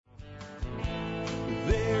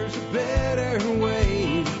better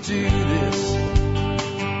way to do this.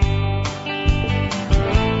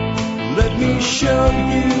 Let me show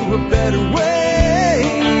you a better way.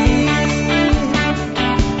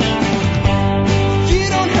 You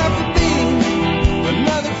don't have to be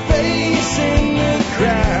another face in the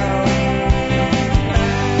crowd.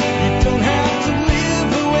 You don't have to live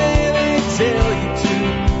the way they tell you to.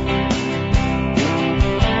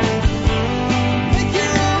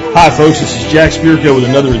 Hi folks, this is Jack Spirko with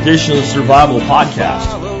another edition of the Survival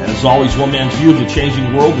Podcast. And as always, one man's view of the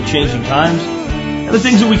changing world, the changing times, and the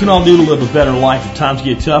things that we can all do to live a better life if times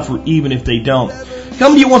get tough or even if they don't.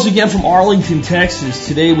 Coming to you once again from Arlington, Texas,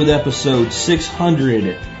 today with episode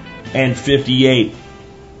 658.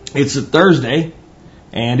 It's a Thursday,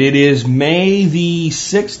 and it is May the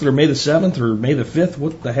 6th or May the 7th or May the 5th.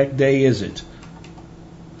 What the heck day is it?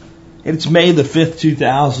 It's May the 5th,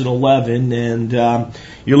 2011, and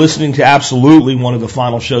you're listening to absolutely one of the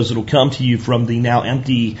final shows that will come to you from the now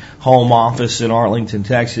empty home office in Arlington,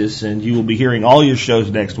 Texas, and you will be hearing all your shows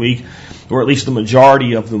next week, or at least the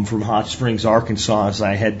majority of them from Hot Springs, Arkansas, as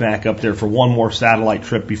I head back up there for one more satellite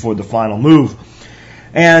trip before the final move.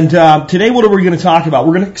 And today what are we going to talk about?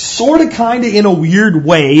 We're going to sort of, kind of, in a weird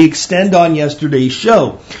way, extend on yesterday's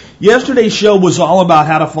show. Yesterday's show was all about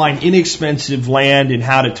how to find inexpensive land and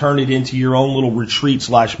how to turn it into your own little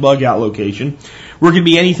retreat/bug out location. Where it can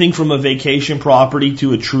be anything from a vacation property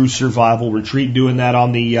to a true survival retreat, doing that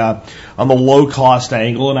on the low cost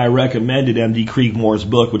angle, and I recommended M.D. Creekmore's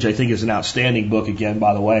book, which I think is an outstanding book again,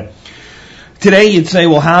 by the way. Today you'd say,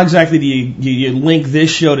 well, how exactly do you link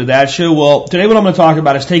this show to that show? Well, today what I'm going to talk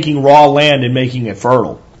about is taking raw land and making it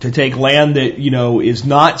fertile. To take land that, is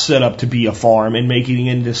not set up to be a farm and making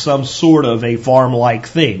it into some sort of a farm-like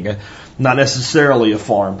thing, not necessarily a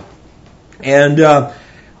farm. And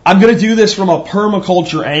I'm going to do this from a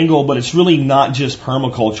permaculture angle, but it's really not just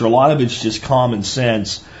permaculture. A lot of it's just common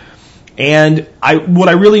sense. And what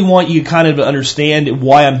I really want you kind of to understand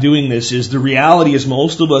why I'm doing this is the reality is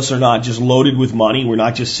most of us are not just loaded with money. We're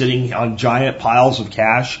not just sitting on giant piles of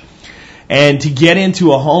cash. And to get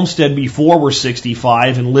into a homestead before we're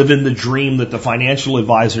 65 and live in the dream that the financial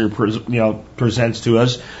advisor presents to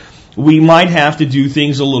us, we might have to do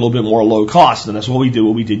things a little bit more low cost. And that's what we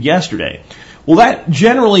did yesterday. Well, that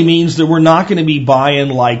generally means that we're not going to be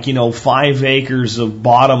buying 5 acres of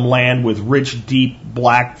bottom land with rich, deep,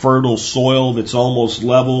 black, fertile soil that's almost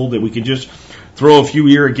level that we can just throw a few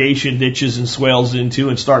irrigation ditches and swales into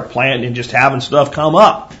and start planting and just having stuff come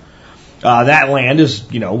up. That land is,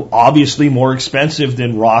 obviously more expensive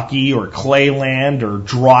than rocky or clay land or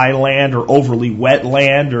dry land or overly wet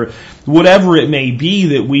land or whatever it may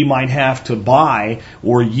be that we might have to buy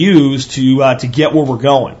or use to get where we're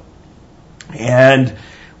going. And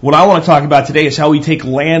what I want to talk about today is how we take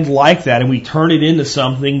land like that and we turn it into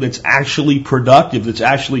something that's actually productive, that's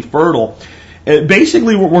actually fertile.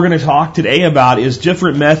 Basically, what we're going to talk today about is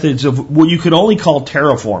different methods of what you could only call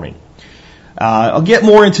terraforming. I'll get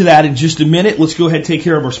more into that in just a minute. Let's go ahead and take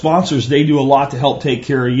care of our sponsors. They do a lot to help take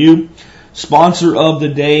care of you. Sponsor of the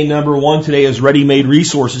day, number one today, is Ready Made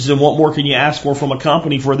Resources. And what more can you ask for from a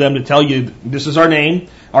company for them to tell you, this is our name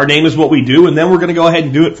is what we do, and then we're going to go ahead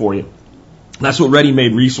and do it for you. That's what Ready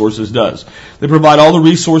Made Resources does. They provide all the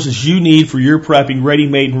resources you need for your prepping,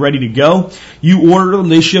 ready-made and ready to go. You order them,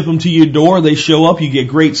 they ship them to your door, they show up, you get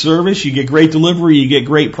great service, you get great delivery, you get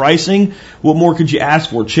great pricing. What more could you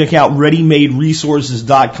ask for? Check out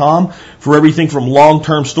ReadyMadeResources.com for everything from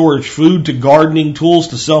long-term storage food to gardening tools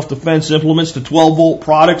to self-defense implements to 12-volt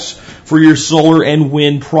products for your solar and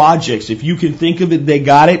wind projects. If you can think of it, they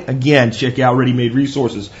got it. Again, check out Ready Made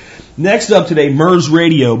Resources. Next up today, MERS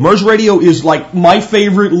Radio. MERS Radio is like my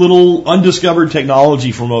favorite little undiscovered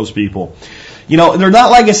technology for most people. They're not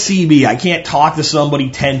like a CB. I can't talk to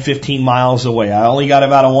somebody 10, 15 miles away. I only got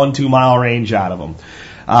about a 1-2 mile range out of them.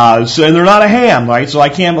 And they're not a ham, right? So I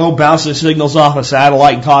can't bounce the signals off a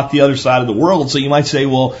satellite and talk to the other side of the world. So you might say,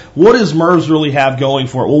 well, what does MERS really have going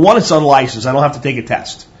for it? Well, one, it's unlicensed. I don't have to take a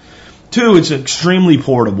test. 2, it's extremely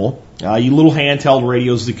portable. You little handheld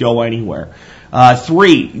radios that go anywhere.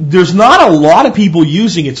 3, there's not a lot of people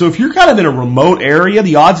using it. So if you're kind of in a remote area,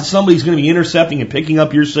 the odds that somebody's going to be intercepting and picking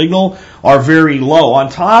up your signal are very low. On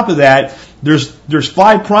top of that, there's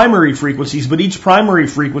 5 primary frequencies, but each primary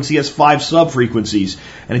frequency has 5 sub-frequencies.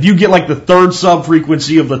 And if you get like the third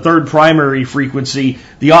sub-frequency of the third primary frequency,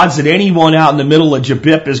 the odds that anyone out in the middle of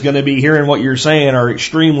Jabip is going to be hearing what you're saying are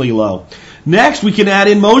extremely low. Next, we can add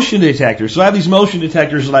in motion detectors. So I have these motion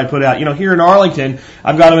detectors that I put out. Here in Arlington,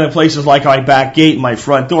 I've got them in places like my back gate and my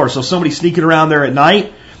front door. So if somebody's sneaking around there at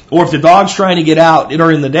night, or if the dog's trying to get out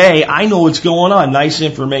during the day, I know what's going on. Nice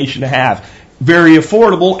information to have. very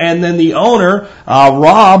affordable. And then the owner,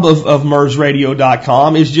 Rob of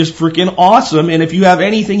MERSradio.com, is just freaking awesome. And if you have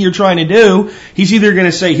anything you're trying to do, he's either going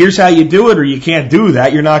to say, here's how you do it, or you can't do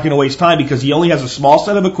that. You're not going to waste time because he only has a small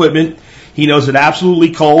set of equipment. He knows it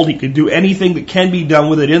absolutely cold. He can do anything that can be done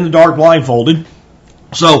with it in the dark blindfolded.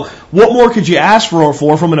 So what more could you ask for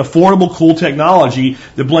from an affordable, cool technology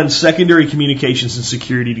that blends secondary communications and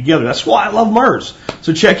security together? That's why I love MERS.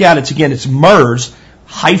 So check out it's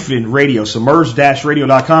MERS-radio. So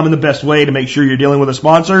MERS-radio.com. And the best way to make sure you're dealing with a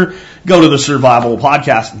sponsor, go to the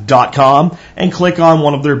survivalpodcast.com and click on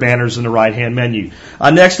one of their banners in the right-hand menu.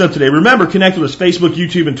 Next up today, remember, connect with us, Facebook,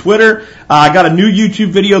 YouTube, and Twitter. I got a new YouTube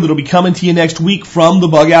video that'll be coming to you next week from the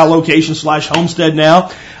Bug Out location /Homestead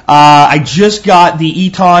now. I just got the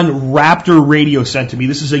Eton Raptor radio sent to me.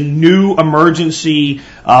 This is a new emergency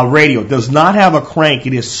radio. It does not have a crank.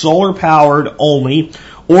 It is solar powered only,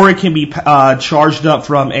 or it can be charged up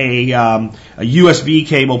from a USB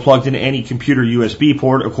cable plugged into any computer USB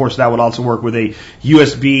port. Of course, that would also work with a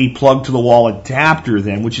USB plug to the wall adapter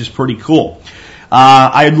then, which is pretty cool.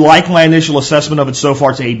 I like my initial assessment of it so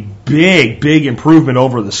far. It's a big improvement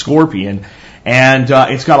over the Scorpion. And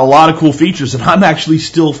it's got a lot of cool features that I'm actually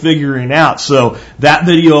still figuring out. So that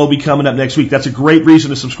video will be coming up next week. That's a great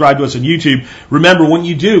reason to subscribe to us on YouTube. Remember, when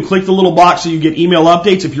you do, click the little box so you get email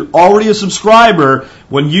updates. If you're already a subscriber,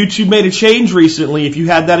 when YouTube made a change recently, if you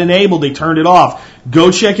had that enabled, they turned it off.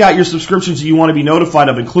 Go check out your subscriptions that you want to be notified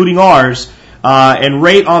of, including ours. And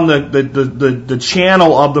rate on the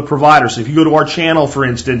channel of the provider. So if you go to our channel, for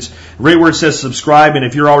instance, rate where it says subscribe, and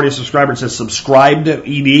if you're already a subscriber, it says subscribe to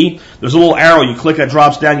ED. There's a little arrow. You click, that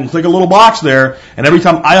drops down. You can click a little box there, and every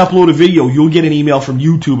time I upload a video, you'll get an email from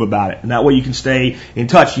YouTube about it. And that way you can stay in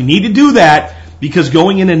touch. You need to do that because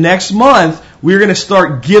going into next month, we're going to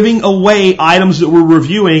start giving away items that we're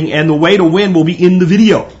reviewing, and the way to win will be in the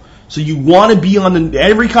video. So you want to be on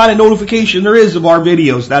every kind of notification there is of our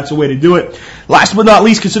videos. That's the way to do it. Last but not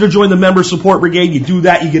least, consider joining the Member Support Brigade. You do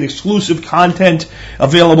that, you get exclusive content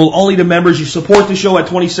available only to members. You support the show at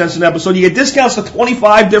 20 cents an episode. You get discounts to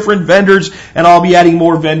 25 different vendors, and I'll be adding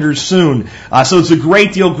more vendors soon. So it's a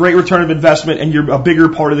great deal, great return of investment, and you're a bigger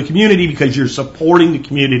part of the community because you're supporting the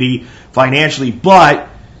community financially. But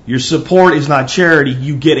your support is not charity.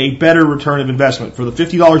 You get a better return of investment. For the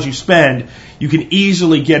 $50 you spend, you can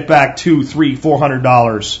easily get back $200, $300,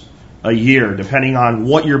 $400 a year, depending on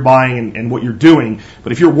what you're buying and what you're doing.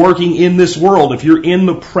 But if you're working in this world, if you're in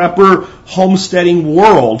the prepper homesteading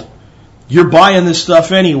world, you're buying this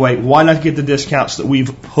stuff anyway. Why not get the discounts that we've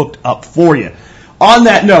hooked up for you? On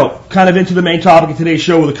that note, kind of into the main topic of today's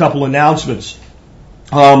show with a couple announcements.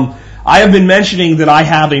 I have been mentioning that I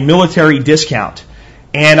have a military discount.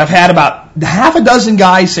 And I've had about half a dozen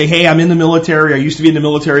guys say, hey, I'm in the military. I used to be in the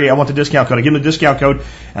military. I want the discount code. I give them the discount code.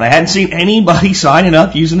 And I hadn't seen anybody signing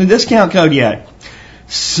up using the discount code yet.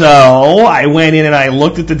 So I went in and I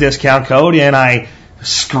looked at the discount code and I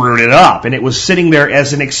screwed it up. And it was sitting there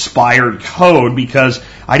as an expired code because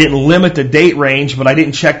I didn't limit the date range, but I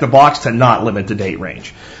didn't check the box to not limit the date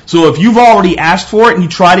range. So if you've already asked for it and you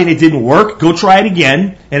tried it and it didn't work, go try it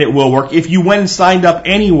again and it will work. If you went and signed up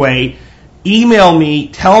anyway, email me,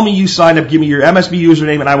 tell me you signed up, give me your MSB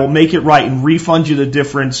username, and I will make it right and refund you the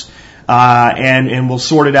difference, and we'll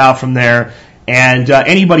sort it out from there. And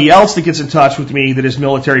anybody else that gets in touch with me that is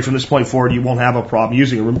military from this point forward, you won't have a problem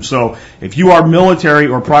using it. So if you are military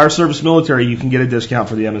or prior service military, you can get a discount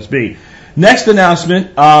for the MSB. Next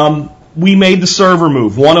announcement, we made the server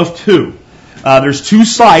move, one of two. There's two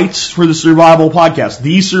sites for the Survival Podcast,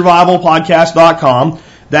 thesurvivalpodcast.com.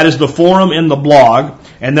 That is the forum and the blog.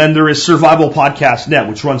 And then there is Survival Podcast Net,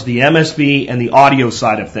 which runs the MSB and the audio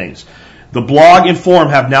side of things. The blog and forum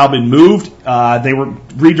have now been moved. They were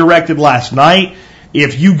redirected last night.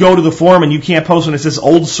 If you go to the forum and you can't post when it says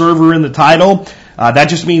old server in the title, that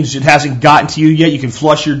just means it hasn't gotten to you yet. You can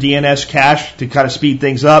flush your DNS cache to kind of speed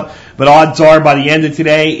things up. But odds are by the end of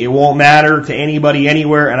today, it won't matter to anybody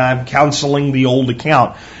anywhere, and I'm canceling the old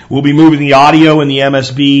account. We'll be moving the audio and the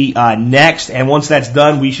MSB next, and once that's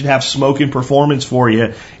done, we should have smoking performance for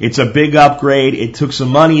you. It's a big upgrade. It took some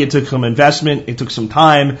money. It took some investment. It took some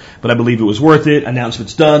time, but I believe it was worth it.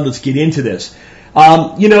 Announcement's done. Let's get into this.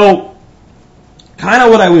 Kind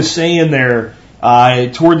of what I was saying there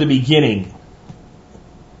toward the beginning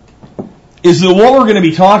is that what we're going to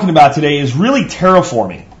be talking about today is really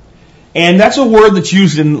terraforming. And that's a word that's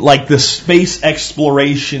used in like the space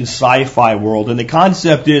exploration sci-fi world. And the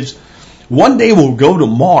concept is one day we'll go to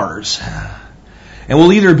Mars and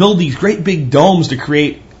we'll either build these great big domes to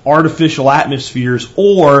create artificial atmospheres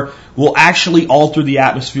or will actually alter the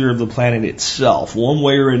atmosphere of the planet itself. One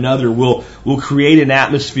way or another, we'll create an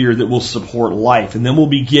atmosphere that will support life. And then we'll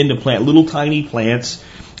begin to plant little tiny plants,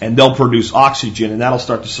 and they'll produce oxygen, and that'll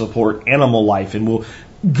start to support animal life, and we'll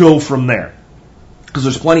go from there. Because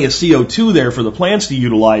there's plenty of CO2 there for the plants to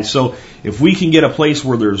utilize. So if we can get a place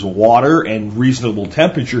where there's water and reasonable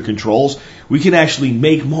temperature controls, we can actually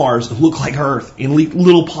make Mars look like Earth in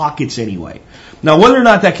little pockets anyway. Now, whether or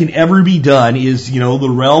not that can ever be done is, the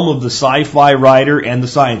realm of the sci-fi writer and the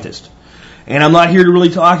scientist. And I'm not here to really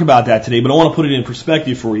talk about that today, but I want to put it in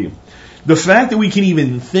perspective for you. The fact that we can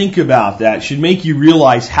even think about that should make you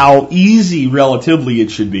realize how easy, relatively,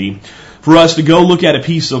 it should be for us to go look at a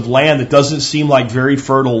piece of land that doesn't seem like very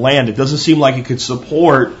fertile land. It doesn't seem like it could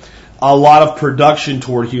support a lot of production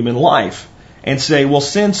toward human life. And say, well,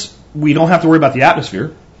 since we don't have to worry about the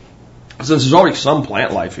atmosphere, since there's already some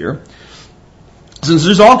plant life here, since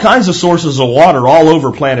there's all kinds of sources of water all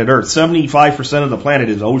over planet Earth, 75% of the planet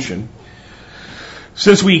is ocean,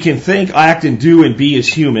 since we can think, act, and do and be as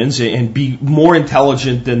humans and be more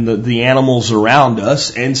intelligent than the animals around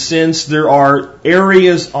us, and since there are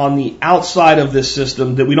areas on the outside of this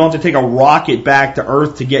system that we don't have to take a rocket back to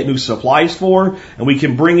Earth to get new supplies for, and we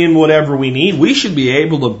can bring in whatever we need, we should be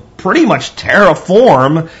able to pretty much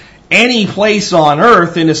terraform any place on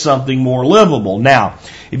Earth into something more livable. Now,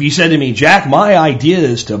 if you said to me, Jack, my idea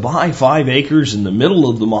is to buy 5 acres in the middle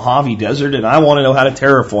of the Mojave Desert and I want to know how to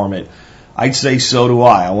terraform it, I'd say so do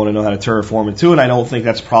I. I want to know how to terraform it too, and I don't think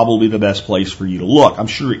that's probably the best place for you to look. I'm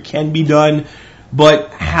sure it can be done,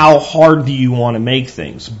 but how hard do you want to make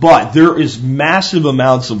things? But there is massive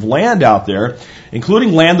amounts of land out there,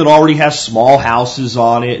 including land that already has small houses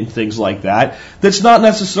on it and things like that, that's not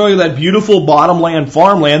necessarily that beautiful bottomland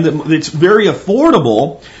farmland that's very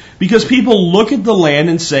affordable, because people look at the land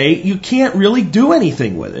and say, you can't really do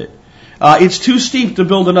anything with it. It's too steep to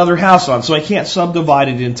build another house on, so I can't subdivide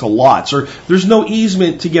it into lots. Or there's no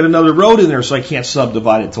easement to get another road in there, so I can't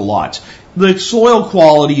subdivide it to lots. The soil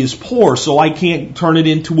quality is poor, so I can't turn it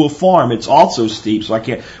into a farm. It's also steep, so I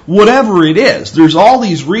can't. Whatever it is, there's all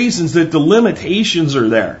these reasons that the limitations are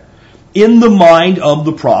there in the mind of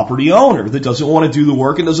the property owner that doesn't want to do the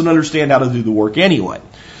work and doesn't understand how to do the work anyway.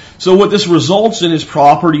 So what this results in is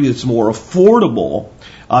property that's more affordable,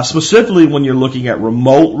 specifically when you're looking at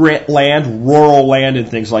remote land, rural land, and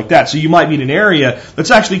things like that. So you might be in an area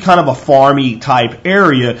that's actually kind of a farmy type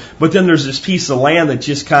area, but then there's this piece of land that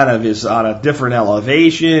just kind of is on a different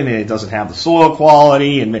elevation, and it doesn't have the soil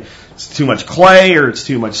quality, and it's too much clay, or it's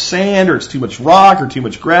too much sand, or it's too much rock, or too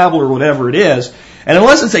much gravel, or whatever it is. And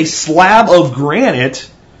unless it's a slab of granite,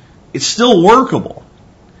 it's still workable.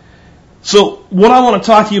 So what I want to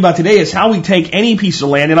talk to you about today is how we take any piece of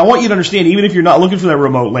land, and I want you to understand, even if you're not looking for that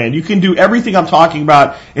remote land, you can do everything I'm talking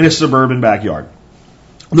about in a suburban backyard.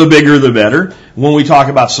 The bigger, the better when we talk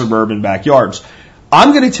about suburban backyards.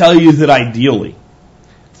 I'm going to tell you that ideally,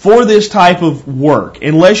 for this type of work,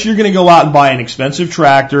 unless you're going to go out and buy an expensive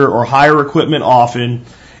tractor or hire equipment often,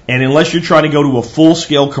 and unless you're trying to go to a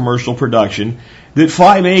full-scale commercial production, that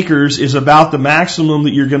 5 acres is about the maximum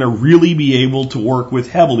that you're going to really be able to work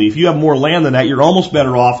with heavily. If you have more land than that, you're almost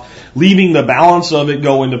better off leaving the balance of it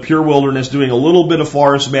go into pure wilderness, doing a little bit of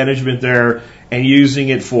forest management there, and using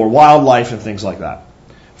it for wildlife and things like that.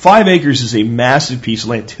 5 acres is a massive piece of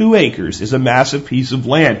land. 2 acres is a massive piece of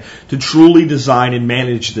land to truly design and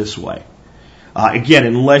manage this way. Again,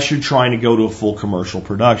 unless you're trying to go to a full commercial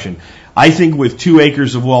production. I think with 2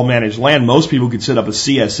 acres of well-managed land, most people could set up a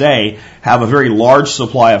CSA, have a very large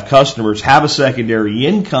supply of customers, have a secondary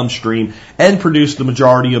income stream, and produce the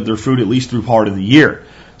majority of their food at least through part of the year.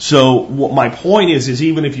 So what my point is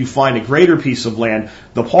even if you find a greater piece of land,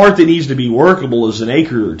 the part that needs to be workable is an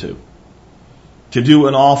acre or two to do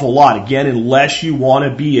an awful lot. Again, unless you want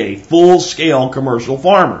to be a full-scale commercial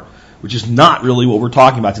farmer, which is not really what we're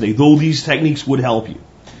talking about today, though these techniques would help you.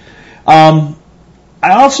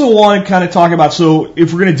 I also want to kind of talk about, so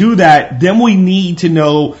if we're going to do that, then we need to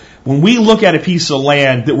know, when we look at a piece of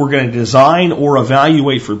land that we're going to design or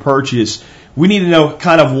evaluate for purchase, we need to know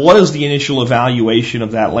kind of what is the initial evaluation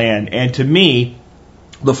of that land. And to me,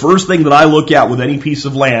 the first thing that I look at with any piece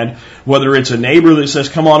of land, whether it's a neighbor that says,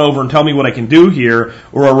 come on over and tell me what I can do here,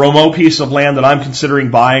 or a remote piece of land that I'm considering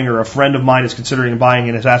buying, or a friend of mine is considering buying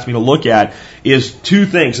and has asked me to look at, is 2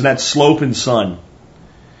 things, and that's slope and sun.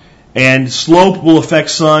 And slope will affect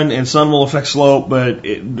sun, and sun will affect slope, but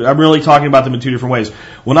I'm really talking about them in 2 different ways.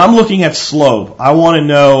 When I'm looking at slope, I want to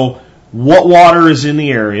know what water is in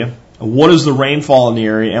the area, what is the rainfall in the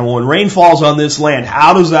area, and when rain falls on this land,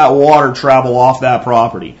 how does that water travel off that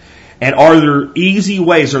property? And are there easy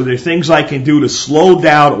ways, are there things I can do to slow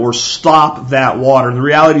down or stop that water? The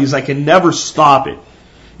reality is I can never stop it.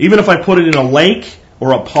 Even if I put it in a lake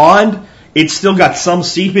or a pond, it's still got some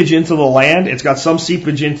seepage into the land. It's got some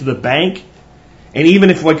seepage into the bank. And even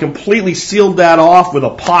if I completely sealed that off with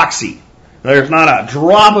epoxy, there's not a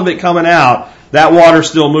drop of it coming out, that water's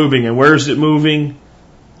still moving. And where is it moving?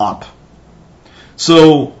 Up.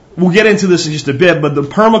 So we'll get into this in just a bit, but the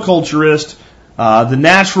permaculturist, the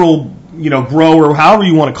natural, grower, however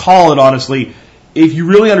you want to call it, honestly, if you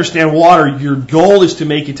really understand water, your goal is to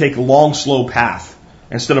make it take a long, slow path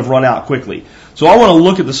instead of run out quickly. So I want to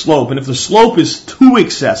look at the slope, and if the slope is too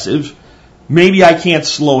excessive, maybe I can't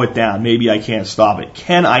slow it down. Maybe I can't stop it.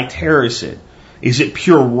 Can I terrace it? Is it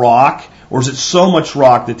pure rock, or is it so much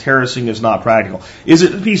rock that terracing is not practical? Is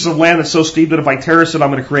it a piece of land that's so steep that if I terrace it, I'm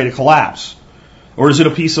going to create a collapse? Or is it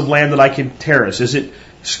a piece of land that I can terrace?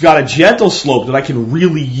 It's got a gentle slope that I can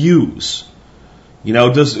really use?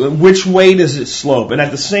 Which way does it slope? And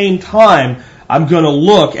at the same time, I'm going to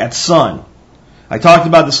look at sun. I talked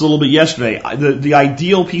about this a little bit yesterday. The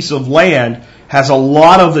ideal piece of land has a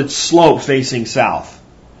lot of its slope facing south.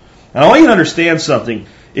 And I want you to understand something.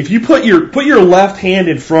 If you put your left hand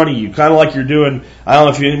in front of you, kind of like you're doing, I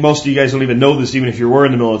don't know if most of you guys don't even know this, even if you were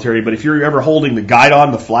in the military, but if you're ever holding the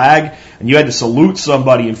guidon, the flag, and you had to salute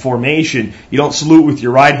somebody in formation, you don't salute with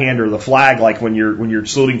your right hand or the flag like when you're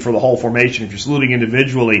saluting for the whole formation. If you're saluting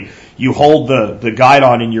individually, you hold the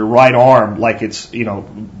guidon in your right arm like it's,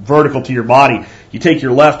 vertical to your body. You take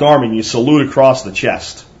your left arm and you salute across the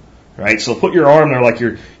chest. Right? So put your arm there like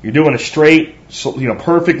you're doing a straight,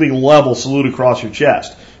 perfectly level salute across your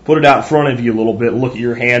chest. Put it out in front of you a little bit, look at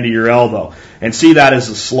your hand to your elbow, and see that as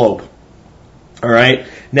a slope. All right?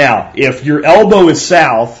 Now, if your elbow is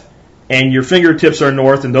south and your fingertips are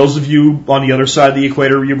north, and those of you on the other side of the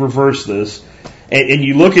equator, you reverse this, and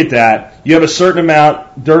you look at that, you have a certain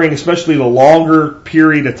amount during especially the longer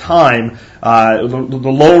period of time, the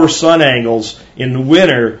lower sun angles in the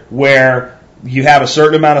winter where you have a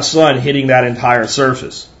certain amount of sun hitting that entire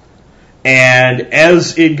surface. And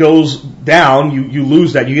as it goes down, you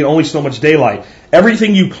lose that. You get only so much daylight.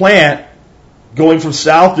 Everything you plant going from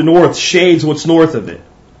south to north shades what's north of it,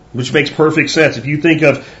 which makes perfect sense. If you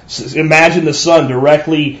imagine the sun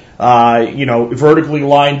directly, vertically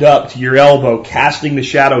lined up to your elbow, casting the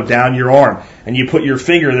shadow down your arm, and you put your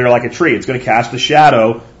finger there like a tree, it's going to cast the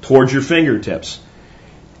shadow towards your fingertips.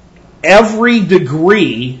 Every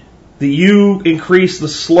degree that you increase the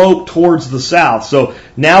slope towards the south. So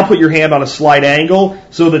now put your hand on a slight angle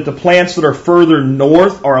so that the plants that are further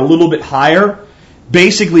north are a little bit higher.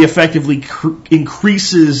 Basically, effectively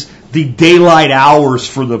increases the daylight hours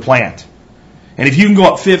for the plant. And if you can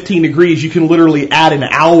go up 15 degrees, you can literally add an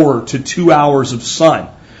hour to 2 hours of sun.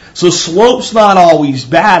 So slope's not always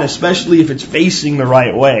bad, especially if it's facing the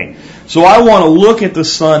right way. So I want to look at the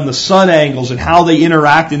sun angles, and how they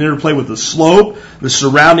interact and interplay with the slope, the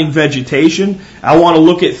surrounding vegetation. I want to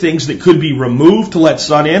look at things that could be removed to let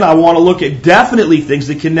sun in. I want to look at definitely things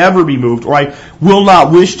that can never be moved, or I will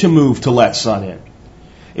not wish to move to let sun in.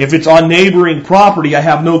 If it's on neighboring property, I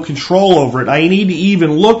have no control over it. I need to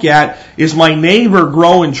even look at, is my neighbor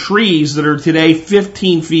growing trees that are today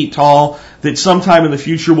 15 feet tall that sometime in the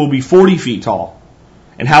future will be 40 feet tall?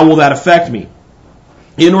 And how will that affect me?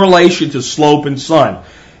 In relation to slope and sun.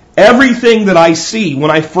 Everything that I see when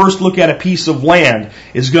I first look at a piece of land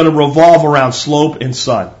is going to revolve around slope and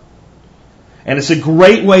sun. And it's a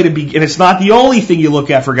great way to be, and it's not the only thing you look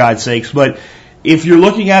at, for God's sakes, but if you're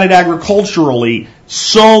looking at it agriculturally,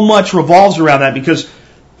 so much revolves around that, because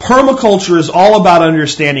permaculture is all about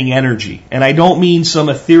understanding energy. And I don't mean some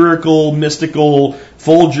ethereal, mystical,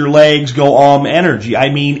 fold your legs, go energy.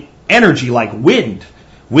 I mean energy like wind.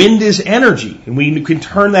 Wind is energy, and we can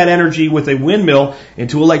turn that energy with a windmill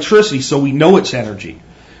into electricity, so we know it's energy.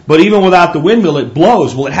 But even without the windmill, it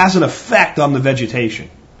blows. Well, it has an effect on the vegetation.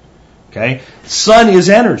 Okay? Sun is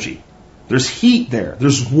energy. There's heat there.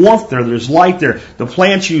 There's warmth there. There's light there. The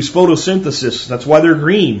plants use photosynthesis. That's why they're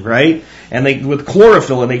green, right? And with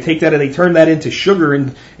chlorophyll, and they take that and they turn that into sugar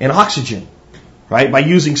and oxygen, right? By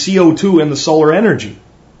using CO2 and the solar energy.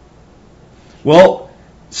 Well,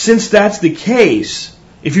 since that's the case,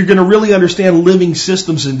 if you're going to really understand living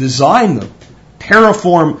systems and design them,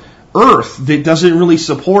 terraform Earth that doesn't really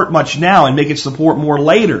support much now and make it support more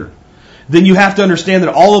later, then you have to understand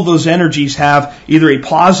that all of those energies have either a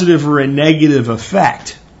positive or a negative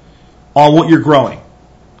effect on what you're growing.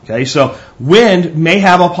 Okay, so wind may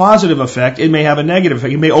have a positive effect, it may have a negative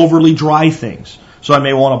effect. It may overly dry things, so I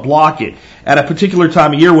may want to block it. At a particular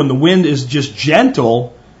time of year when the wind is just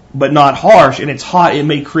gentle but not harsh and it's hot, it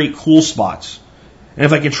may create cool spots. And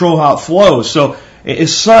if I control how it flows. So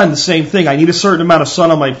is sun, the same thing. I need a certain amount of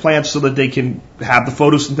sun on my plants so that they can have the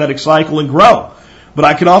photosynthetic cycle and grow. But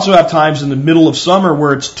I can also have times in the middle of summer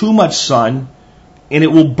where it's too much sun and it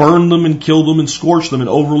will burn them and kill them and scorch them and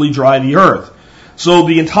overly dry the earth. So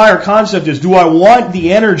the entire concept is, do I want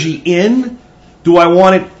the energy in? Do I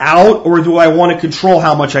want it out? Or do I want to control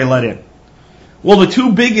how much I let in? Well, the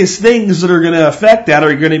two biggest things that are going to affect that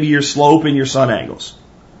are going to be your slope and your sun angles.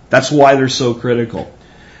 That's why they're so critical.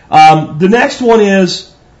 The next one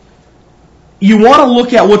is, you want to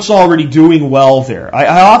look at what's already doing well there.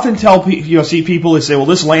 I often tell people, see people that say, well,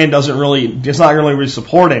 this land it's not really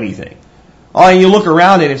support anything. Oh, and you look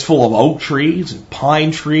around and it's full of oak trees and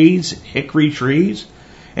pine trees and hickory trees.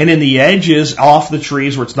 And in the edges, off the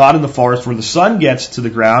trees where it's not in the forest, where the sun gets to the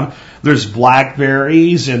ground, there's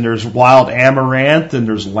blackberries and there's wild amaranth and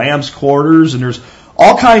there's lamb's quarters and there's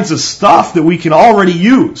all kinds of stuff that we can already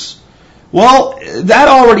use. Well, that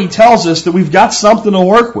already tells us that we've got something to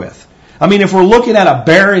work with. I mean, if we're looking at a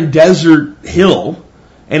barren desert hill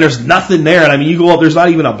and there's nothing there, and I mean, you go up, there's not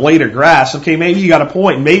even a blade of grass, okay, maybe you got a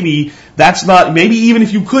point. Maybe even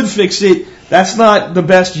if you could fix it, that's not the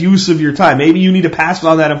best use of your time. Maybe you need to pass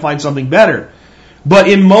on that and find something better. But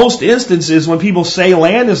in most instances, when people say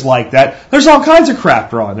land is like that, there's all kinds of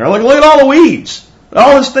crap growing there. Like, look at all the weeds.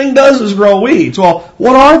 All this thing does is grow weeds. Well,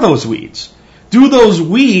 what are those weeds? Do those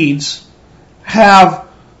weeds have,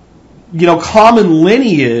 common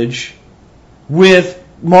lineage with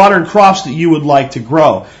modern crops that you would like to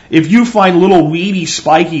grow? If you find little weedy,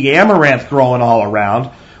 spiky amaranth growing all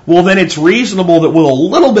around, well, then it's reasonable that with a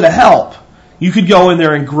little bit of help, you could go in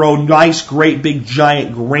there and grow nice, great, big,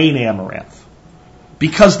 giant grain amaranth.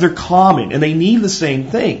 Because they're common and they need the same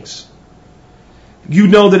things. You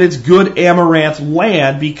know that it's good amaranth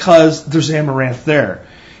land because there's amaranth there.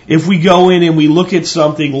 If we go in and we look at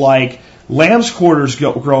something like lamb's quarters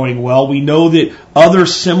growing well, we know that other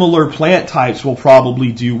similar plant types will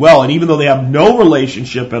probably do well. And even though they have no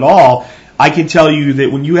relationship at all, I can tell you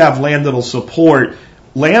that when you have land that will support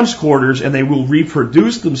lamb's quarters and they will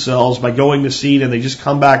reproduce themselves by going to seed and they just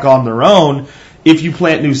come back on their own, if you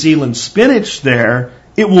plant New Zealand spinach there,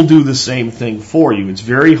 it will do the same thing for you. It's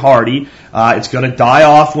very hardy. It's going to die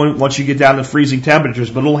off once you get down to freezing temperatures,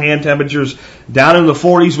 but it'll handle temperatures down in the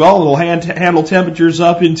 40s. Well, it'll handle temperatures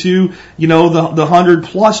up into, the 100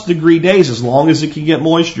 plus degree days. As long as it can get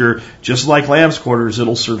moisture, just like lamb's quarters,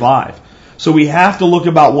 it'll survive. So we have to look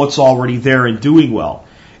about what's already there and doing well.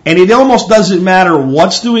 And it almost doesn't matter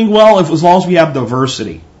what's doing well as long as we have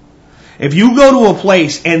diversity. If you go to a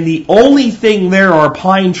place and the only thing there are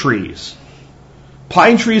pine trees,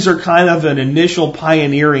 pine trees are kind of an initial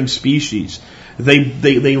pioneering species.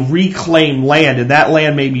 They reclaim land, and that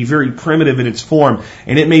land may be very primitive in its form,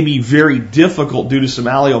 and it may be very difficult due to some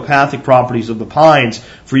allelopathic properties of the pines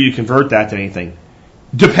for you to convert that to anything,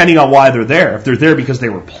 depending on why they're there. If they're there because they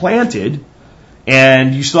were planted,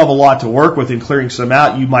 and you still have a lot to work with in clearing some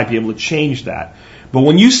out, you might be able to change that. But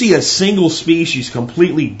when you see a single species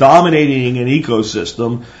completely dominating an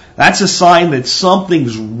ecosystem, that's a sign that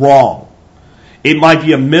something's wrong. It might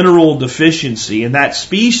be a mineral deficiency, and that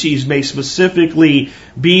species may specifically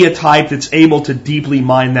be a type that's able to deeply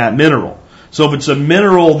mine that mineral. So if it's a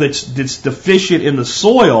mineral that's deficient in the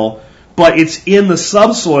soil, but it's in the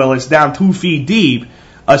subsoil, it's down 2 feet deep,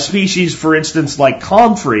 a species, for instance, like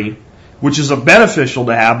comfrey, which is a beneficial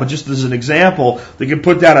to have, but just as an example, they can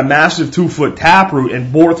put down a massive 2-foot taproot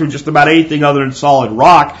and bore through just about anything other than solid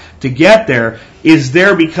rock to get there, is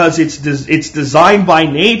there because it's designed by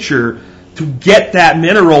nature to get that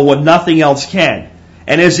mineral when nothing else can.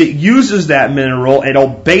 And as it uses that mineral, it'll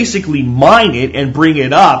basically mine it and bring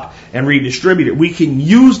it up and redistribute it. We can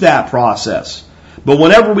use that process. But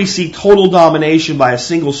whenever we see total domination by a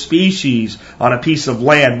single species on a piece of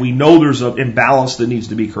land, we know there's an imbalance that needs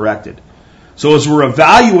to be corrected. So as we're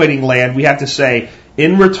evaluating land, we have to say,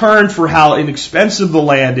 in return for how inexpensive the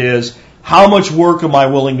land is, how much work am I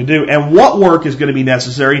willing to do? And what work is going to be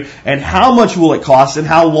necessary? And how much will it cost? And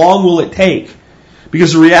how long will it take?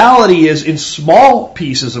 Because the reality is, in small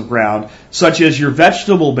pieces of ground, such as your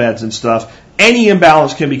vegetable beds and stuff, any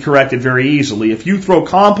imbalance can be corrected very easily. If you throw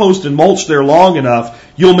compost and mulch there long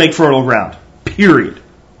enough, you'll make fertile ground. Period.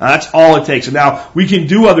 That's all it takes. And now we can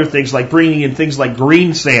do other things like bringing in things like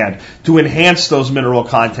green sand to enhance those mineral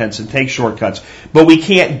contents and take shortcuts. But we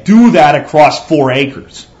can't do that across 4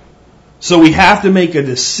 acres. So we have to make a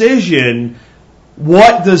decision.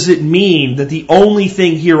 What does it mean that the only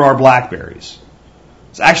thing here are blackberries?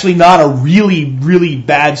 It's actually not a really, really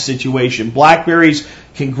bad situation. Blackberries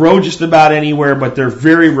can grow just about anywhere, but they're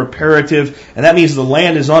very reparative, and that means the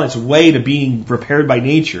land is on its way to being repaired by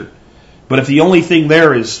nature. But if the only thing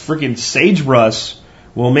there is freaking sagebrush,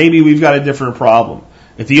 well, maybe we've got a different problem.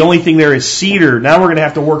 If the only thing there is cedar, now we're going to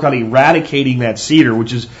have to work on eradicating that cedar,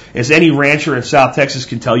 which is, as any rancher in South Texas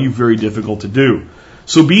can tell you, very difficult to do.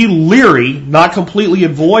 So be leery, not completely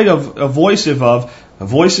evasive of, or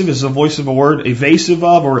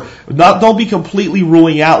not, don't be completely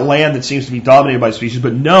ruling out land that seems to be dominated by species,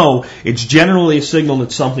 but no, it's generally a signal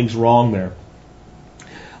that something's wrong there.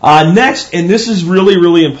 Next, and this is really,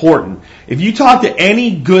 really important, if you talk to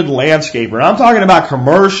any good landscaper, and I'm talking about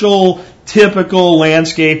commercial, typical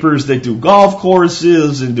landscapers that do golf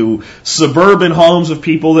courses and do suburban homes of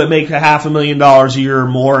people that make $500,000 a year or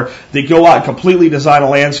more, they go out and completely design a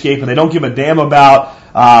landscape and they don't give a damn about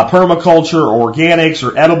permaculture or organics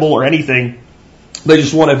or edible or anything. They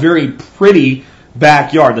just want a very pretty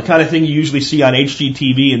backyard, the kind of thing you usually see on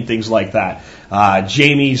HGTV and things like that.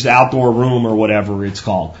 Jamie's Outdoor Room or whatever it's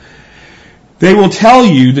called. They will tell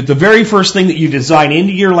you that the very first thing that you design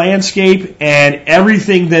into your landscape and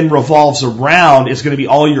everything then revolves around is going to be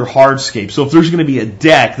all your hardscape. So if there's going to be a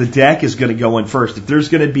deck, the deck is going to go in first. If there's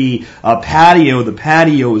going to be a patio, the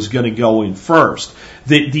patio is going to go in first.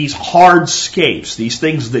 These hardscapes, these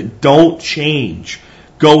things that don't change,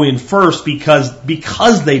 go in first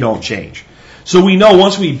because they don't change. So we know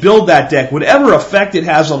once we build that deck, whatever effect it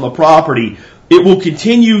has on the property, it will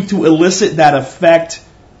continue to elicit that effect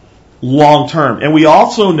long term. And we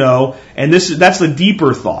also know, and that's the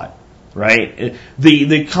deeper thought, right?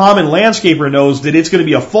 The common landscaper knows that it's going to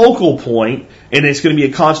be a focal point and it's going to be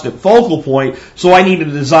a constant focal point, so I need to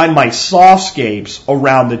design my softscapes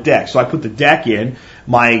around the deck. So I put the deck in,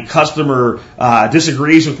 my customer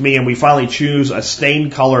disagrees with me and we finally choose a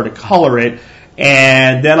stained color to color it,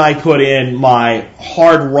 and then I put in my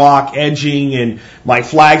hard rock edging and my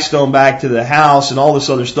flagstone back to the house and all this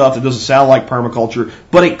other stuff that doesn't sound like permaculture,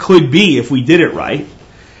 but it could be if we did it right.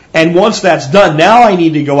 And once that's done, now I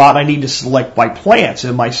need to go out and I need to select my plants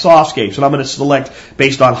and my softscapes. And I'm going to select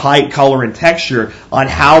based on height, color, and texture on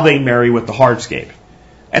how they marry with the hardscape.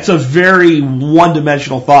 That's a very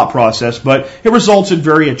one-dimensional thought process, but it results in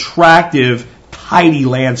very attractive, tidy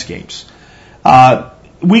landscapes.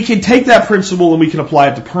 We can take that principle and we can apply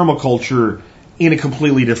it to permaculture in a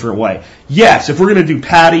completely different way. Yes, if we're going to do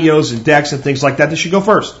patios and decks and things like that, this should go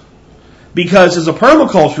first. Because as a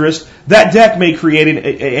permaculturist, that deck may create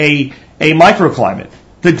a microclimate.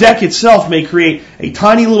 The deck itself may create a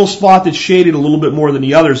tiny little spot that's shaded a little bit more than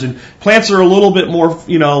the others, and plants are a little bit more,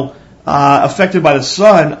 affected by the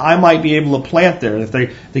sun. I might be able to plant there if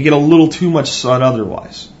they get a little too much sun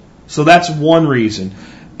otherwise. So that's one reason.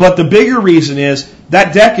 But the bigger reason is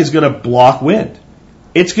that deck is going to block wind.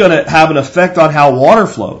 It's going to have an effect on how water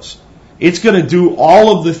flows. It's going to do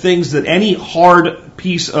all of the things that any hard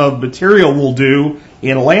piece of material will do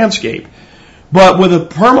in a landscape. But with a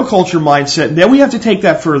permaculture mindset, then we have to take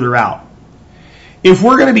that further out. If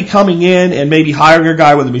we're going to be coming in and maybe hiring a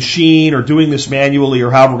guy with a machine or doing this manually or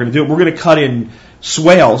however we're going to do it, we're going to cut in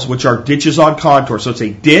swales, which are ditches on contour. So it's a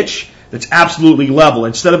ditch that's absolutely level.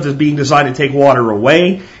 Instead of being designed to take water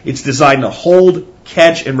away, it's designed to hold,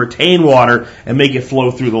 catch, and retain water and make it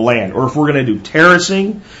flow through the land. Or if we're going to do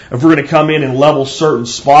terracing, if we're going to come in and level certain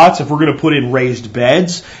spots, if we're going to put in raised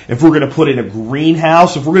beds, if we're going to put in a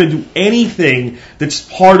greenhouse, if we're going to do anything that's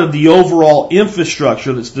part of the overall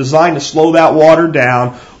infrastructure that's designed to slow that water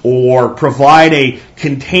down or provide a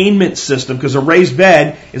containment system, because a raised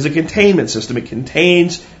bed is a containment system. It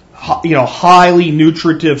contains highly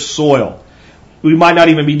nutritive soil. We might not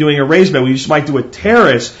even be doing a raised bed. We just might do a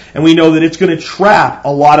terrace, and we know that it's going to trap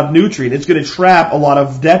a lot of nutrient. It's going to trap a lot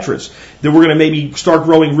of detritus. Then we're going to maybe start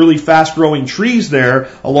growing really fast-growing trees there,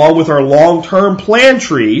 along with our long-term plant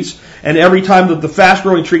trees. And every time that the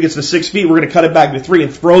fast-growing tree gets to 6 feet, we're going to cut it back to 3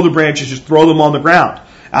 and throw the branches, just throw them on the ground,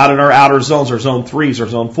 out in our outer zones, our zone 3s, our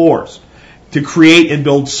zone 4s, to create and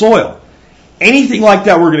build soil. Anything like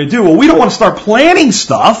that we're going to do. Well, we don't want to start planting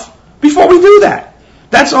stuff before we do that.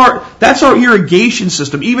 That's our irrigation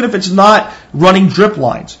system, even if it's not running drip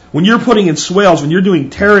lines. When you're putting in swales, when you're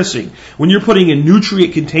doing terracing, when you're putting in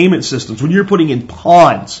nutrient containment systems, when you're putting in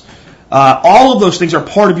ponds, all of those things are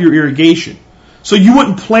part of your irrigation. So you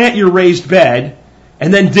wouldn't plant your raised bed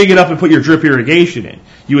and then dig it up and put your drip irrigation in.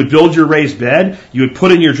 You would build your raised bed, you would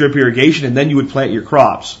put in your drip irrigation, and then you would plant your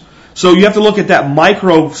crops. So you have to look at that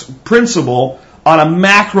micro principle on a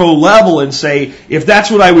macro level and say, if that's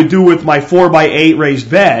what I would do with my 4x8 raised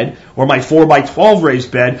bed or my 4x12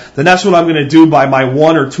 raised bed, then that's what I'm going to do by my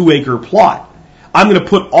 1 or 2 acre plot. I'm going to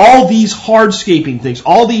put all these hardscaping things,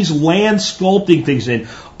 all these land sculpting things in,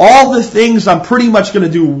 all the things I'm pretty much going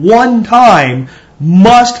to do one time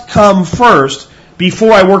must come first,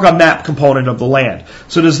 before I work on that component of the land.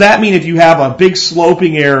 So does that mean if you have a big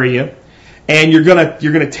sloping area and you're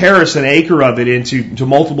gonna terrace an acre of it into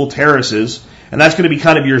multiple terraces, and that's going to be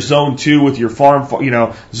kind of your zone 2 with your farm,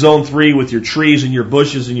 zone 3 with your trees and your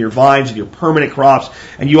bushes and your vines and your permanent crops,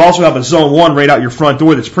 and you also have a zone 1 right out your front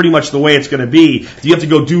door that's pretty much the way it's going to be. Do you have to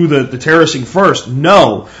go do the terracing first?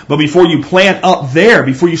 No. But before you plant up there,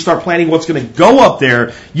 before you start planning what's going to go up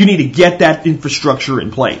there, you need to get that infrastructure in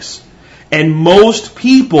place. And most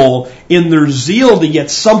people, in their zeal to get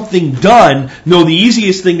something done, know the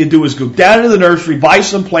easiest thing to do is go down into the nursery, buy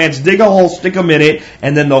some plants, dig a hole, stick them in it,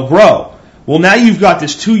 and then they'll grow. Well, now you've got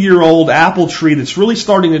this 2-year-old apple tree that's really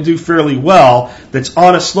starting to do fairly well, that's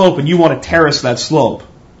on a slope, and you want to terrace that slope.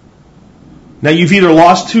 Now, you've either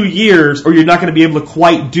lost 2 years, or you're not going to be able to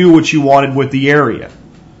quite do what you wanted with the area.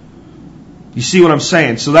 You see what I'm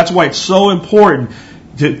saying? So that's why it's so important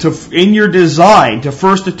to in your design, to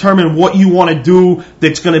first determine what you want to do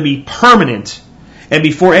that's going to be permanent. And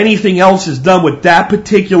before anything else is done with that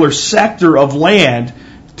particular sector of land,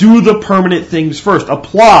 do the permanent things first.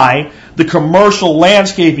 Apply the commercial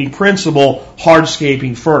landscaping principle,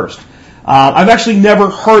 hardscaping first. I've actually never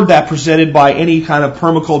heard that presented by any kind of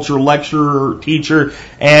permaculture lecturer or teacher,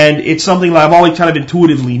 and it's something that I've always kind of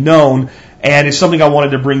intuitively known, and it's something I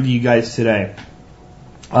wanted to bring to you guys today.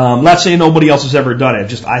 Not saying nobody else has ever done it,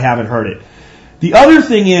 just I haven't heard it. The other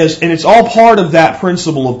thing is, and it's all part of that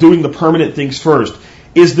principle of doing the permanent things first,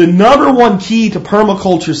 is the number one key to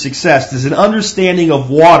permaculture success is an understanding of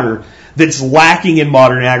water that's lacking in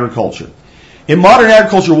modern agriculture. In modern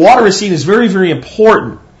agriculture, water is seen as very, very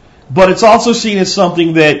important, but it's also seen as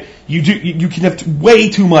something that you can have way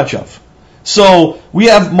too much of. So we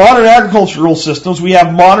have modern agricultural systems, we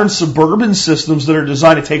have modern suburban systems that are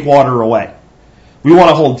designed to take water away. We want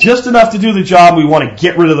to hold just enough to do the job, we want to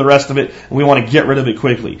get rid of the rest of it, and we want to get rid of it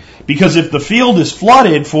quickly. Because if the field is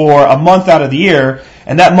flooded for a month out of the year,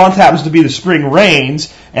 and that month happens to be the spring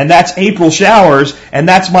rains, and that's April showers, and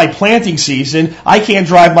that's my planting season, I can't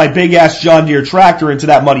drive my big-ass John Deere tractor into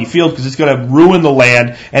that muddy field because it's going to ruin the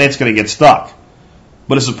land and it's going to get stuck.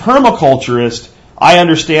 But as a permaculturist, I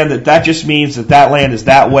understand that just means that land is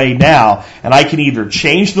that way now, and I can either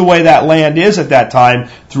change the way that land is at that time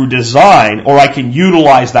through design, or I can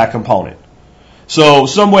utilize that component. So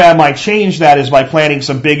some way I might change that is by planting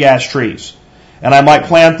some big-ass trees. And I might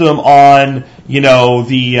plant them on,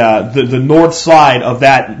 the north side of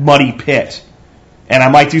that muddy pit. And I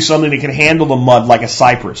might do something that can handle the mud like a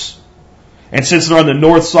cypress. And since they're on the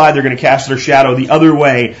north side, they're going to cast their shadow the other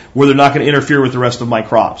way where they're not going to interfere with the rest of my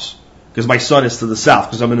crops. Because my sun is to the south,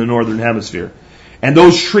 because I'm in the northern hemisphere. And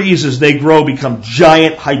those trees, as they grow, become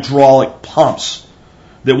giant hydraulic pumps.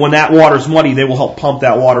 That when that water's muddy, they will help pump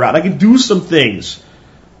that water out. I can do some things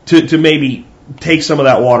to maybe take some of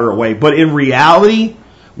that water away. But in reality,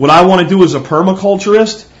 what I want to do as a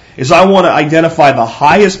permaculturist is I want to identify the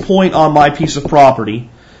highest point on my piece of property,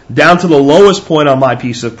 down to the lowest point on my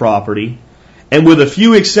piece of property, and with a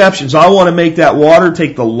few exceptions, I want to make that water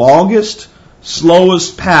take the longest,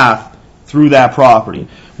 slowest path through that property.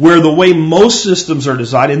 Where the way most systems are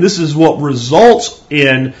designed, and this is what results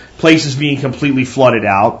in places being completely flooded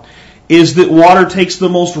out, is that water takes the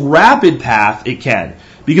most rapid path it can.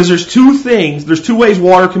 Because there's two ways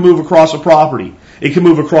water can move across a property. It can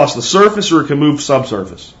move across the surface or it can move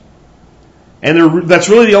subsurface. And that's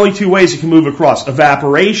really the only two ways it can move across.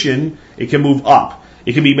 Evaporation, it can move up.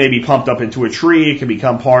 It can be maybe pumped up into a tree, it can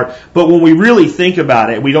become part. But when we really think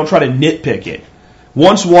about it, we don't try to nitpick it.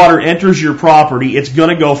 Once water enters your property, it's going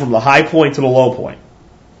to go from the high point to the low point.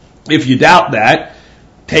 If you doubt that,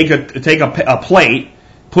 take a plate,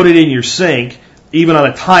 put it in your sink, even on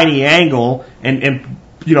a tiny angle, and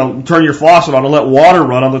turn your faucet on and let water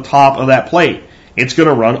run on the top of that plate. It's going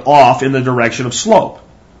to run off in the direction of slope.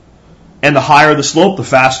 And the higher the slope, the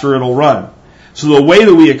faster it'll run. So the way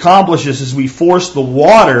that we accomplish this is we force the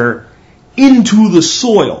water into the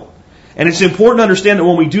soil. And it's important to understand that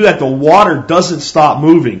when we do that, the water doesn't stop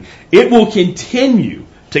moving. It will continue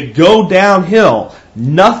to go downhill.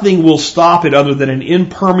 Nothing will stop it other than an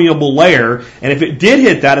impermeable layer. And if it did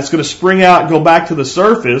hit that, it's going to spring out and go back to the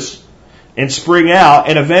surface and spring out.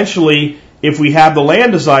 And eventually, if we have the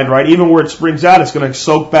land designed right, even where it springs out, it's going to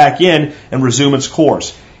soak back in and resume its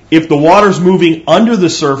course. If the water's moving under the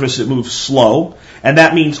surface, it moves slow. And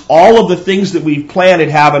that means all of the things that we've planted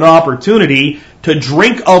have an opportunity to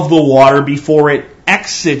drink of the water before it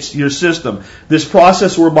exits your system. This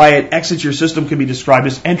process whereby it exits your system can be described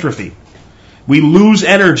as entropy. We lose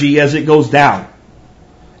energy as it goes down.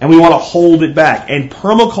 And we want to hold it back. And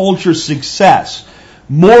permaculture success,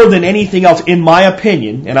 more than anything else, in my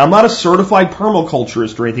opinion, and I'm not a certified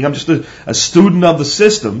permaculturist or anything, I'm just a student of the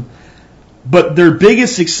system, but their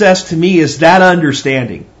biggest success to me is that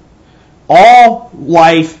understanding. All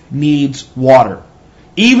life needs water.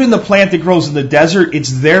 Even the plant that grows in the desert,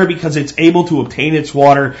 it's there because it's able to obtain its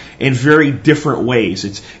water in very different ways.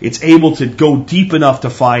 It's able to go deep enough to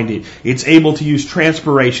find it. It's able to use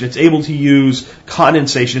transpiration. It's able to use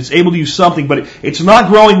condensation. It's able to use something, but it's not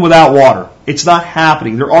growing without water. It's not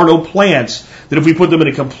happening. There are no plants that if we put them in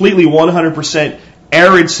a completely 100%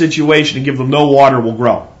 arid situation and give them no water will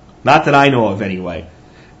grow. Not that I know of anyway.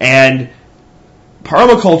 And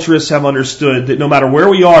permaculturists have understood that no matter where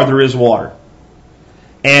we are, there is water.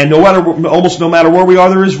 And almost no matter where we are,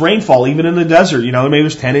 there is rainfall, even in the desert. Maybe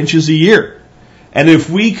there's 10 inches a year. And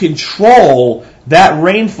if we control that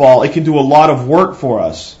rainfall, it can do a lot of work for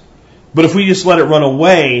us. But if we just let it run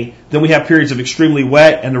away, then we have periods of extremely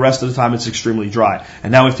wet, and the rest of the time it's extremely dry.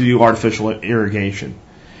 And now we have to do artificial irrigation.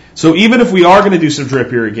 So even if we are going to do some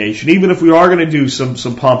drip irrigation, even if we are going to do some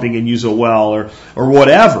pumping and use a well or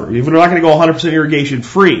whatever, even if we're not going to go 100% irrigation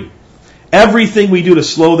free, everything we do to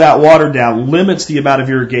slow that water down limits the amount of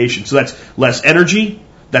irrigation. So that's less energy,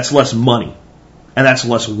 that's less money, and that's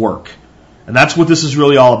less work. And that's what this is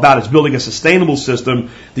really all about. It's building a sustainable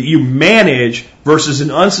system that you manage versus an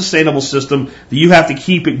unsustainable system that you have to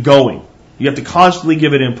keep it going. You have to constantly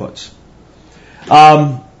give it inputs.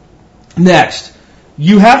 Next,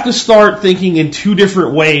 you have to start thinking in two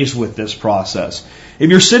different ways with this process. If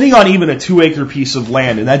you're sitting on even a 2-acre piece of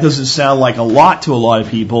land, and that doesn't sound like a lot to a lot of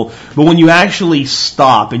people, but when you actually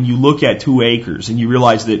stop and you look at 2 acres and you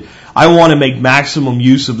realize that I want to make maximum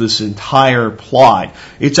use of this entire plot,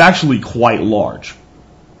 it's actually quite large.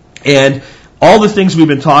 And all the things we've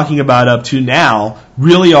been talking about up to now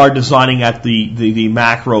really are designing at the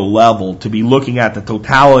macro level to be looking at the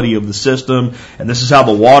totality of the system, and this is how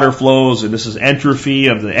the water flows, and this is entropy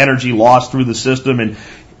of the energy lost through the system, and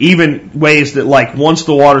even ways that, like, once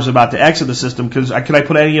the water's about to exit the system, can I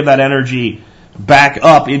put any of that energy back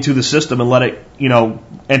up into the system and let it,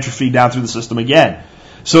 entropy down through the system again?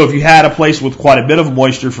 So if you had a place with quite a bit of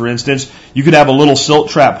moisture, for instance, you could have a little silt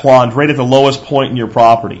trap pond right at the lowest point in your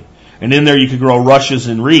property. And in there you could grow rushes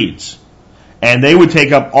and reeds. And they would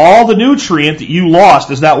take up all the nutrient that you lost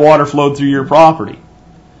as that water flowed through your property.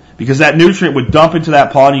 Because that nutrient would dump into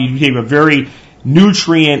that pond and you became a very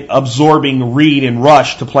nutrient-absorbing reed and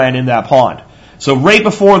rush to plant in that pond. So right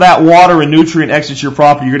before that water and nutrient exits your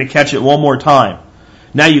property, you're going to catch it one more time.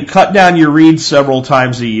 Now you cut down your reeds several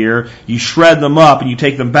times a year, you shred them up, and you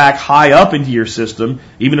take them back high up into your system.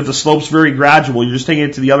 Even if the slope's very gradual, you're just taking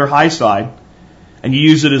it to the other high side, and you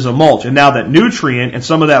use it as a mulch. And now that nutrient and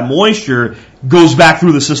some of that moisture goes back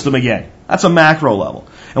through the system again. That's a macro level.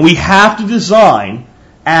 And we have to design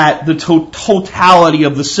at the totality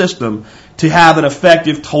of the system to have an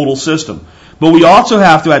effective total system. But we also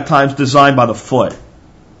have to at times design by the foot.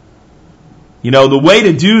 The way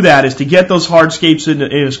to do that is to get those hardscapes in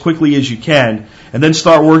as quickly as you can and then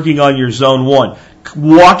start working on your zone 1.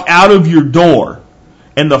 Walk out of your door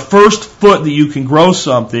and the first foot that you can grow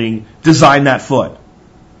something, design that foot.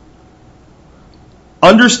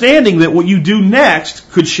 Understanding that what you do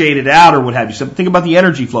next could shade it out or what have you. So think about the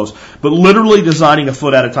energy flows. But literally designing a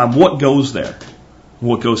foot at a time. What goes there?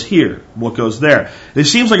 What goes here? What goes there? It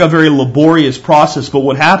seems like a very laborious process, but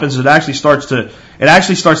what happens is it actually starts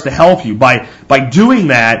to help you. By doing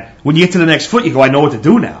that, when you get to the next foot, you go, I know what to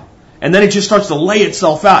do now. And then it just starts to lay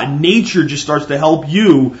itself out, and nature just starts to help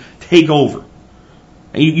you take over.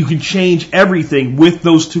 And you can change everything with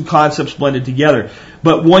those two concepts blended together.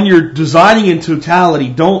 But when you're designing in totality,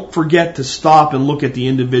 don't forget to stop and look at the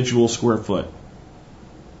individual square foot.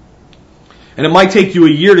 And it might take you a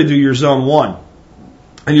year to do your zone 1.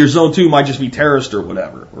 And your zone 2 might just be terraced or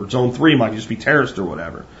whatever. Or zone 3 might just be terraced or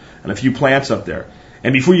whatever. And a few plants up there.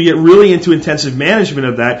 And before you get really into intensive management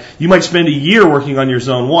of that, you might spend a year working on your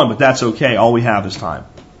zone 1, but that's okay. All we have is time.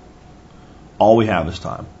 All we have is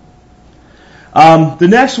time. The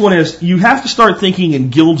next one is you have to start thinking in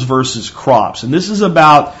guilds versus crops. And this is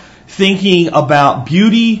about thinking about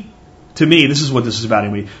beauty. To me, this is what this is about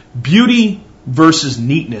anyway. Beauty versus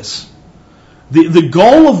neatness. The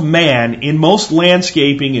goal of man in most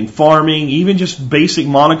landscaping and farming, even just basic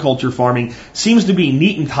monoculture farming, seems to be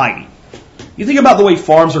neat and tidy. You think about the way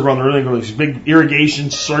farms are grown. They're really grown these big irrigation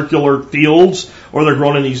circular fields, or they're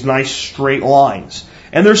grown in these nice straight lines.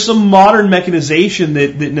 And there's some modern mechanization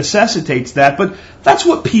that necessitates that, but that's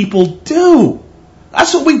what people do.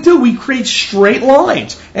 That's what we do. We create straight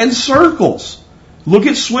lines and circles. Look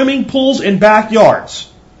at swimming pools in backyards.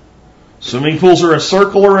 Swimming pools are a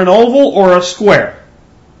circle or an oval or a square.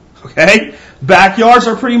 Okay? Backyards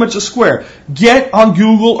are pretty much a square. Get on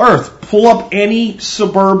Google Earth. Pull up any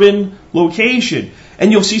suburban location.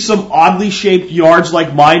 And you'll see some oddly shaped yards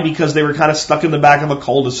like mine because they were kind of stuck in the back of a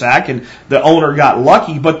cul-de-sac and the owner got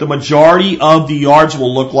lucky. But the majority of the yards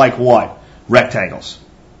will look like what? Rectangles.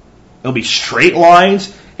 They'll be straight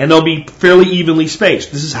lines and they'll be fairly evenly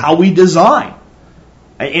spaced. This is how we design.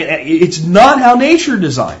 It's not how nature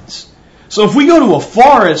designs. So if we go to a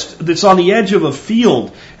forest that's on the edge of a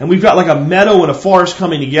field and we've got like a meadow and a forest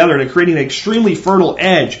coming together and creating an extremely fertile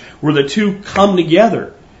edge where the two come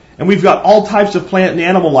together, and we've got all types of plant and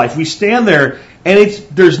animal life, we stand there and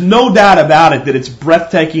there's no doubt about it that it's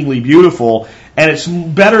breathtakingly beautiful and it's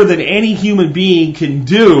better than any human being can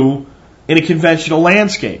do in a conventional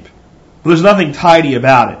landscape. But there's nothing tidy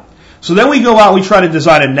about it. So then we go out and we try to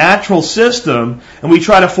design a natural system and we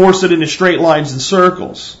try to force it into straight lines and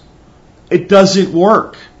circles. It doesn't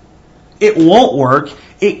work. It won't work.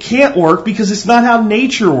 It can't work because it's not how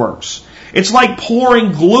nature works. It's like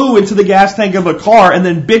pouring glue into the gas tank of a car and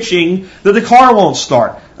then bitching that the car won't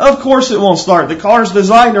start. Of course it won't start. The car's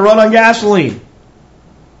designed to run on gasoline.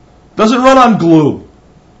 Doesn't run on glue.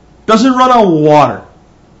 Doesn't run on water.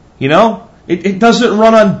 You know? It doesn't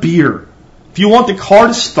run on beer. If you want the car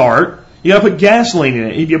to start, you gotta put gasoline in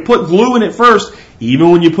it. If you put glue in it first,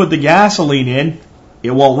 even when you put the gasoline in,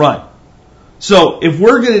 it won't run. So if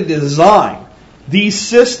we're going to design these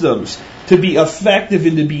systems to be effective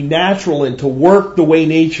and to be natural and to work the way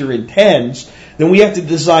nature intends, then we have to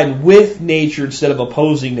design with nature instead of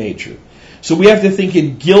opposing nature. So we have to think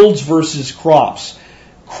in guilds versus crops.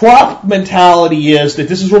 Crop mentality is that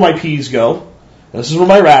this is where my peas go, this is where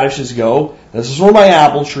my radishes go, this is where my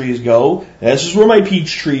apple trees go, this is where my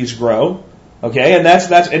peach trees grow. Okay, and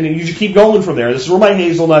and you just keep going from there. This is where my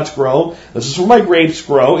hazelnuts grow. This is where my grapes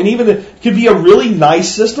grow. And even it could be a really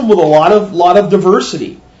nice system with a lot of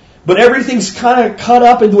diversity. But everything's kind of cut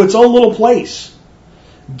up into its own little place.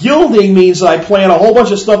 Gilding means I plant a whole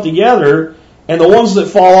bunch of stuff together, and the ones that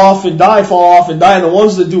fall off and die, and the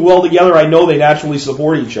ones that do well together, I know they naturally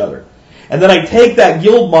support each other. And then I take that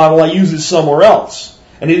guild model, I use it somewhere else.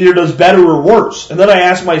 And it either does better or worse. And then I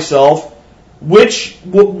ask myself, if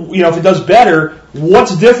it does better,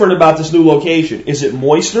 what's different about this new location? Is it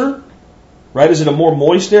moister? Right? Is it a more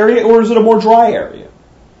moist area or is it a more dry area?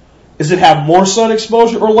 Does it have more sun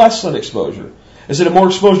exposure or less sun exposure? Is it a more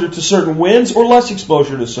exposure to certain winds or less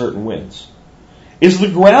exposure to certain winds? Is the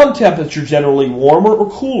ground temperature generally warmer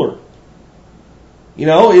or cooler?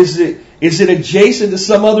 Is it adjacent to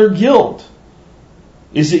some other guild?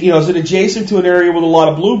 Is it adjacent to an area with a lot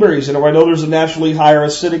of blueberries in it where I know there's a naturally higher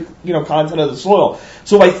acidic, content of the soil?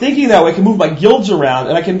 So by thinking that way, I can move my guilds around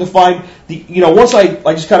and I can define once I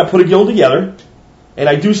just kind of put a guild together and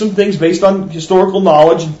I do some things based on historical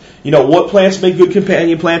knowledge, what plants make good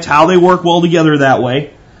companion plants, how they work well together that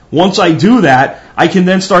way. Once I do that, I can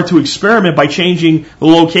then start to experiment by changing the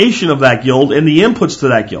location of that guild and the inputs to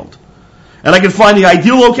that guild. And I can find the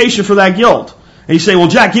ideal location for that guild. And you say, well,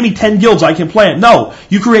 Jack, give me 10 guilds I can plant. No,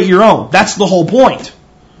 you create your own. That's the whole point.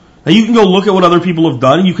 Now, you can go look at what other people have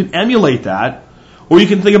done, and you can emulate that. Or you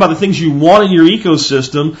can think about the things you want in your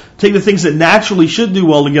ecosystem, take the things that naturally should do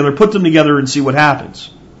well together, put them together, and see what happens.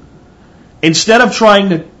 Instead of trying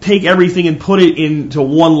to take everything and put it into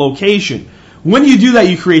one location. When you do that,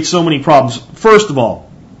 you create so many problems. First of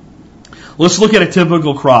all, let's look at a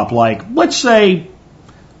typical crop like, let's say,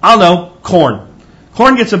 corn.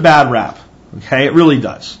 Corn gets a bad rap. Okay, it really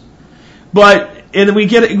does. And we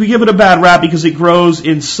give it a bad rap because it grows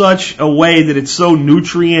in such a way that it's so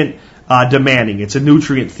nutrient demanding. It's a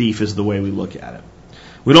nutrient thief is the way we look at it.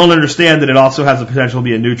 We don't understand that it also has the potential to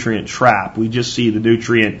be a nutrient trap. We just see the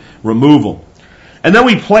nutrient removal. And then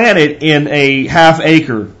we plant it in a half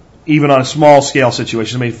acre, even on a small scale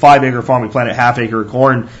situation. 5 acre farm, we plant a half acre of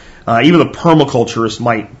corn. Even the permaculturist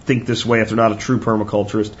might think this way if they're not a true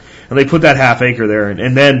permaculturist. And they put that half acre there.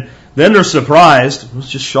 And then they're surprised,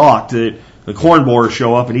 just shocked, that the corn borers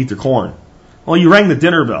show up and eat their corn. Well, you rang the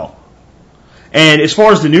dinner bell. And as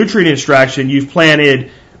far as the nutrient extraction, you've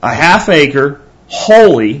planted a half acre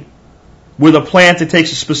wholly with a plant that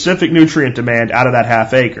takes a specific nutrient demand out of that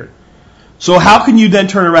half acre. So how can you then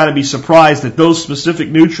turn around and be surprised that those specific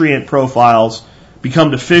nutrient profiles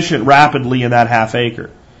become deficient rapidly in that half acre?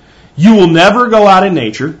 You will never go out in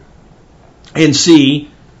nature and see,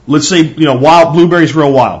 let's say, wild blueberries grow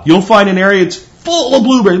wild. You'll find an area that's full of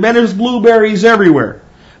blueberries. Man, there's blueberries everywhere.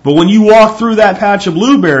 But when you walk through that patch of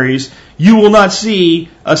blueberries, you will not see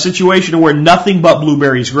a situation where nothing but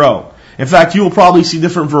blueberries grow. In fact, you will probably see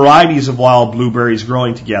different varieties of wild blueberries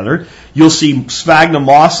growing together. You'll see sphagnum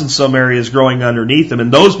moss in some areas growing underneath them,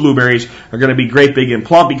 and those blueberries are going to be great big and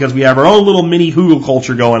plump because we have our own little mini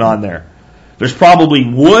hugelkultur going on there. There's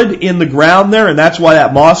probably wood in the ground there, and that's why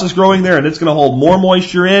that moss is growing there, and it's going to hold more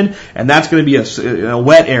moisture in, and that's going to be a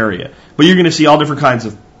wet area. But you're going to see all different kinds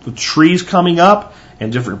of trees coming up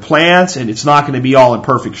and different plants, and it's not going to be all in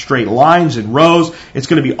perfect straight lines and rows. It's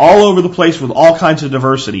going to be all over the place with all kinds of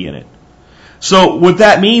diversity in it. So what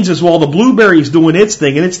that means is while the blueberry's doing its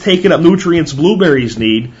thing and it's taking up nutrients blueberries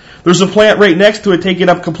need, there's a plant right next to it taking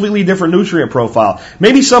up completely different nutrient profile.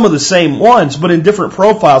 Maybe some of the same ones, but in different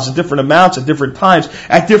profiles, at different amounts, at different times,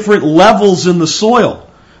 at different levels in the soil.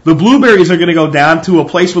 The blueberries are going to go down to a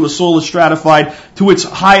place where the soil is stratified to its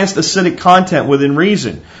highest acidic content within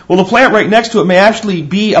reason. Well, the plant right next to it may actually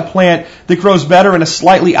be a plant that grows better in a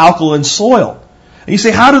slightly alkaline soil. And you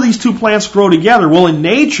say, how do these two plants grow together? Well, in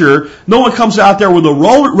nature, no one comes out there with a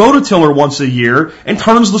rototiller once a year and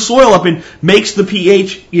turns the soil up and makes the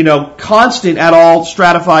pH, constant at all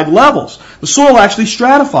stratified levels. The soil actually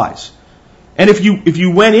stratifies. And if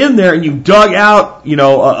you went in there and you dug out,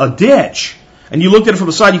 a ditch and you looked at it from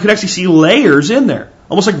the side, you could actually see layers in there,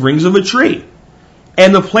 almost like rings of a tree.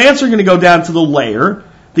 And the plants are going to go down to the layer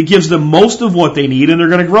that gives them most of what they need, and they're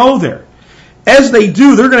going to grow there. As they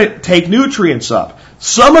do, they're going to take nutrients up.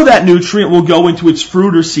 Some of that nutrient will go into its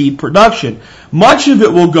fruit or seed production. Much of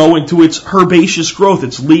it will go into its herbaceous growth,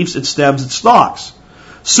 its leaves, its stems, its stalks.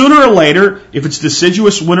 Sooner or later, if it's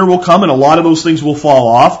deciduous, winter will come and a lot of those things will fall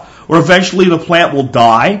off, or eventually the plant will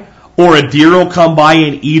die, or a deer will come by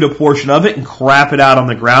and eat a portion of it and crap it out on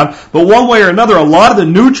the ground. But one way or another, a lot of the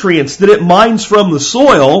nutrients that it mines from the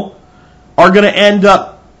soil are going to end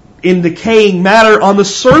up in decaying matter on the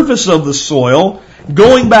surface of the soil,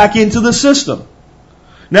 going back into the system.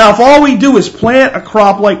 Now, if all we do is plant a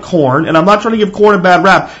crop like corn, and I'm not trying to give corn a bad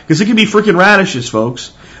rap, because it can be freaking radishes,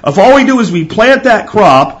 folks. If all we do is we plant that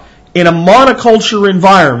crop in a monoculture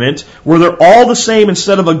environment, where they're all the same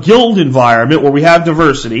instead of a guild environment, where we have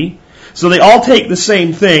diversity, so they all take the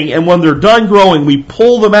same thing, and when they're done growing, we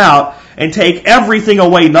pull them out and take everything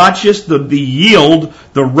away, not just the yield,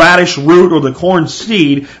 the radish root or the corn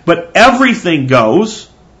seed, but everything goes,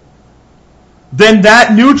 then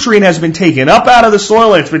that nutrient has been taken up out of the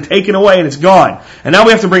soil and it's been taken away and it's gone. And now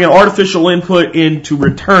we have to bring an artificial input in to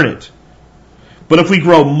return it. But if we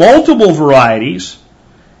grow multiple varieties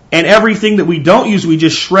and everything that we don't use we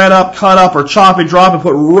just shred up, cut up, or chop and drop and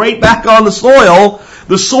put right back on the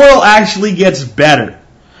soil actually gets better.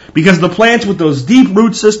 Because the plants with those deep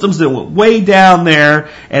root systems that went way down there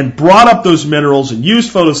and brought up those minerals and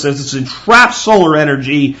used photosynthesis and trapped solar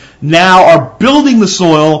energy now are building the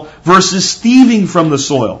soil versus thieving from the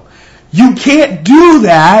soil. You can't do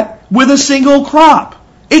that with a single crop.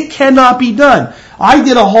 It cannot be done. I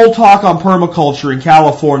did a whole talk on permaculture in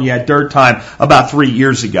California at Dirt Time about 3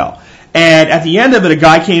 years ago. And at the end of it, a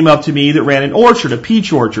guy came up to me that ran an orchard, a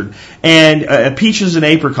peach orchard, and peaches and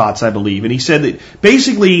apricots, I believe. And he said that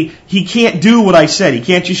basically he can't do what I said. He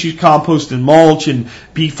can't just use compost and mulch and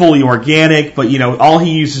be fully organic, but all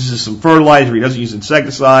he uses is some fertilizer. He doesn't use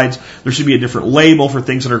insecticides. There should be a different label for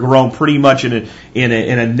things that are grown pretty much in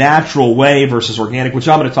a natural way versus organic, which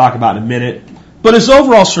I'm going to talk about in a minute. But his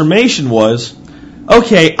overall summation was,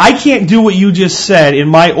 okay, I can't do what you just said in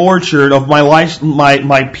my orchard of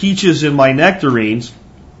my peaches and my nectarines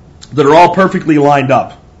that are all perfectly lined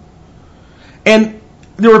up. And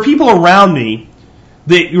there were people around me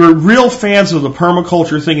that were real fans of the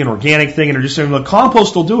permaculture thing and organic thing and are just saying, look,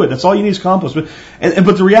 compost will do it. That's all you need is compost. But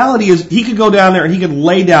the reality is he could go down there and he could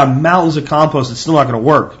lay down mountains of compost. It's still not going to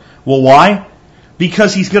work. Well, why?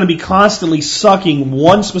 Because he's going to be constantly sucking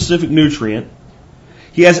one specific nutrient.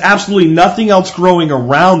 He has absolutely nothing else growing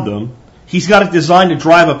around him. He's got it designed to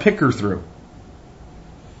drive a picker through.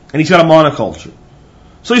 And he's got a monoculture.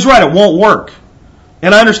 So he's right, it won't work.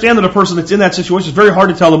 And I understand that a person that's in that situation, it's very hard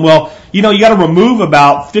to tell them, well, you got to remove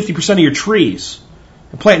about 50% of your trees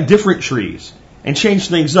and plant different trees and change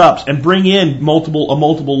things up and bring in a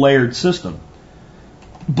multiple layered system.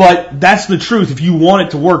 But that's the truth. If you want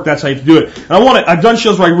it to work, that's how you have to do it. And I've done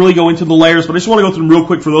shows where I really go into the layers, but I just want to go through them real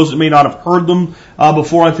quick for those that may not have heard them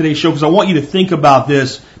before on today's show, because I want you to think about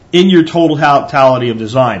this in your totality of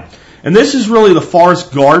design. And this is really the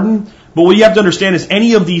forest garden, but what you have to understand is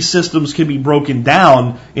any of these systems can be broken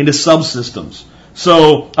down into subsystems.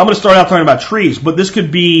 So I'm going to start out talking about trees, but this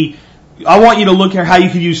could be, I want you to look at how you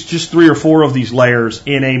could use just 3 or 4 of these layers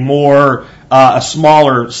in a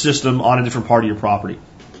smaller system on a different part of your property.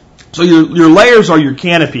 So your layers are your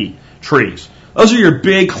canopy trees. Those are your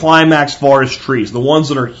big climax forest trees, the ones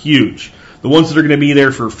that are huge. the ones that are going to be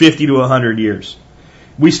there for 50 to 100 years.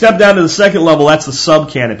 We step down to the second level, that's the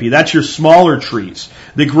subcanopy. That's your smaller trees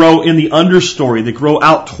that grow in the understory, that grow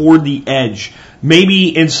out toward the edge.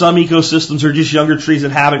 Maybe in some ecosystems they're just younger trees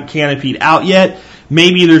that haven't canopied out yet.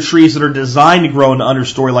 Maybe they're trees that are designed to grow in the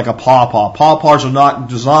understory like a pawpaw. Pawpaws are not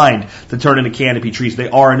designed to turn into canopy trees. They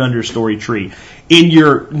are an understory tree. In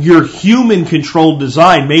your human-controlled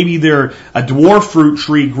design, maybe they're a dwarf fruit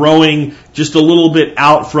tree growing just a little bit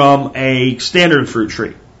out from a standard fruit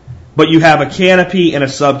tree. But you have a canopy and a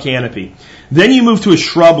subcanopy. Then you move to a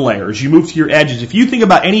shrub layer as you move to your edges. If you think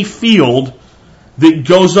about any field that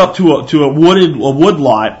goes up to a wood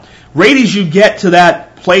lot, right as you get to that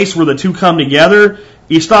place where the two come together,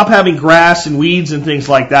 you stop having grass and weeds and things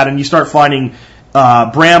like that, and you start finding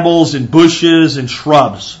brambles and bushes and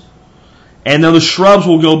shrubs. And then the shrubs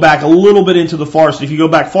will go back a little bit into the forest. If you go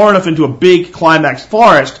back far enough into a big climax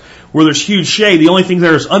forest where there's huge shade, the only thing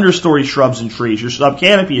there is understory shrubs and trees, your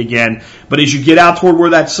subcanopy again. But as you get out toward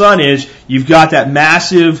where that sun is, you've got that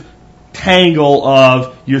massive tangle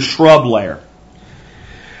of your shrub layer.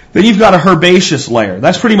 Then you've got a herbaceous layer.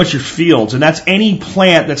 That's pretty much your fields, and that's any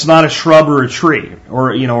plant that's not a shrub or a tree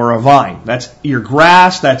or a vine. That's your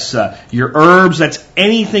grass, that's your herbs, that's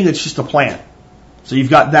anything that's just a plant. So you've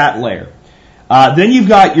got that layer. Then you've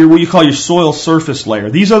got what you call your soil surface layer.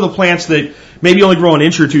 These are the plants that maybe only grow an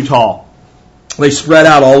inch or two tall. They spread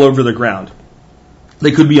out all over the ground.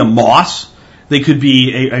 They could be a moss. They could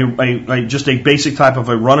be just a basic type of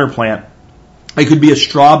a runner plant. They could be a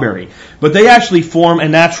strawberry. But they actually form a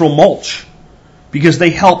natural mulch because they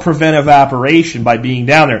help prevent evaporation by being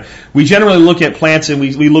down there. We generally look at plants and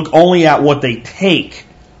we look only at what they take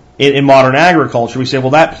in modern agriculture. We say,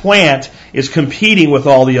 well, that plant is competing with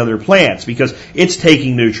all the other plants because it's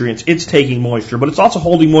taking nutrients, it's taking moisture, but it's also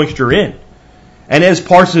holding moisture in. And as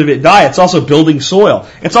parts of it die, it's also building soil.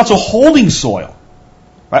 It's also holding soil.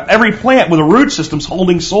 Right? Every plant with a root system is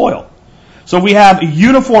holding soil. So we have a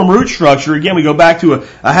uniform root structure. Again, we go back to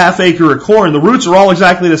a half acre of corn. The roots are all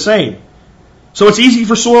exactly the same. So it's easy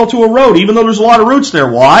for soil to erode, even though there's a lot of roots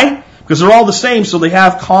there. Why? Because they're all the same, so they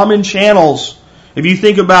have common channels. If you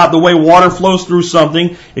think about the way water flows through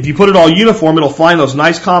something, if you put it all uniform, it'll find those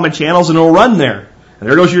nice common channels and it'll run there. And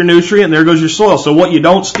there goes your nutrient and there goes your soil. So what you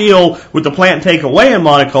don't steal with the plant and take away in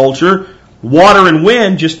monoculture, water and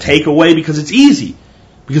wind just take away because it's easy.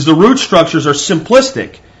 Because the root structures are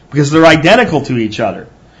simplistic. Because they're identical to each other.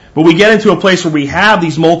 But we get into a place where we have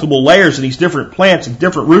these multiple layers and these different plants and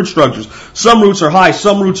different root structures. Some roots are high,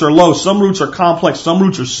 some roots are low, some roots are complex, some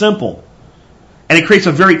roots are simple. And it creates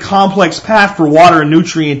a very complex path for water and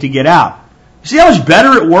nutrient to get out. You see how much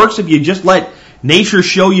better it works if you just let nature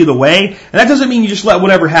show you the way? And that doesn't mean you just let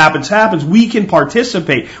whatever happens. We can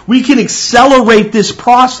participate. We can accelerate this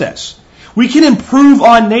process. We can improve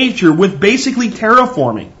on nature with basically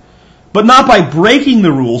terraforming. But not by breaking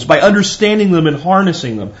the rules, by understanding them and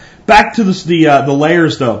harnessing them. Back to the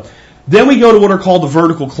layers, though. Then we go to what are called the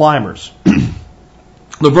vertical climbers.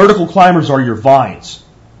 The vertical climbers are your vines.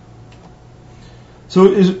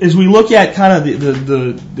 So as we look at kind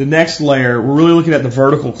of the next layer, we're really looking at the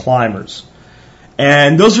vertical climbers.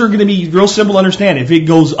 And those are going to be real simple to understand. If it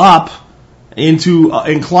goes up and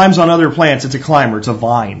climbs on other plants, it's a climber, it's a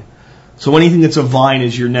vine. So anything that's a vine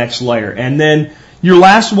is your next layer. And then your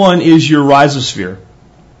last one is your rhizosphere.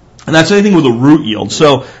 And that's anything with a root yield.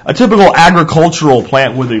 So a typical agricultural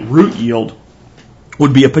plant with a root yield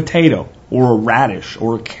would be a potato or a radish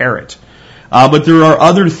or a carrot. But there are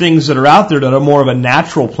other things that are out there that are more of a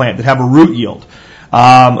natural plant that have a root yield.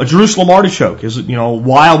 A Jerusalem artichoke is a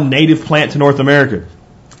wild native plant to North America.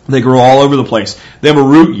 They grow all over the place. They have a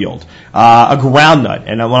root yield. A groundnut.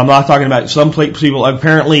 And when I'm not talking about some people,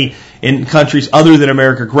 apparently in countries other than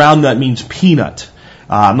America, groundnut means peanut.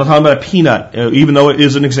 I'm not talking about a peanut, even though it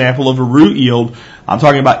is an example of a root yield. I'm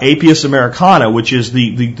talking about Apius americana, which is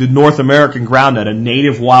the North American groundnut, a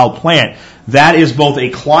native wild plant. That is both a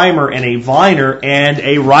climber and a viner and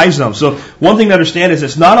a rhizome. So one thing to understand is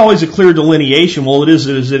it's not always a clear delineation. Well, is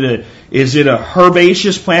it a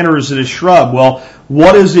herbaceous plant or is it a shrub? Well,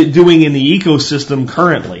 what is it doing in the ecosystem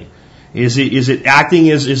currently? Is it acting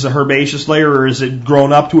as a herbaceous layer or is it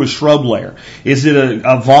grown up to a shrub layer? Is it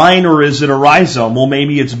a vine or is it a rhizome? Well,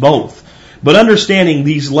 maybe it's both. But understanding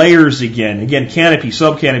these layers again, canopy,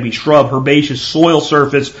 subcanopy, shrub, herbaceous, soil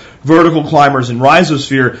surface, vertical climbers, and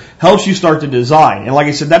rhizosphere helps you start to design. And like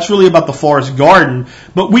I said, that's really about the forest garden,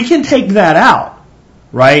 but we can take that out,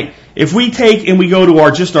 right? If we take and we go to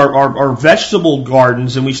our vegetable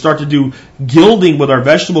gardens and we start to do gilding with our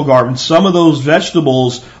vegetable gardens, some of those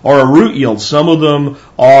vegetables are a root yield, some of them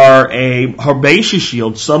are a herbaceous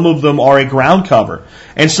yield, some of them are a ground cover,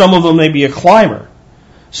 and some of them may be a climber.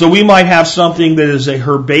 So we might have something that is a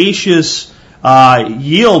herbaceous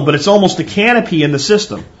yield, but it's almost a canopy in the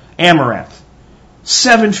system. Amaranth.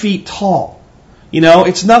 7 feet tall.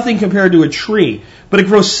 It's nothing compared to a tree, but it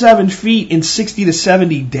grows 7 feet in 60 to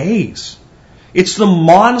 70 days. It's the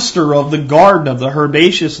monster of the garden, of the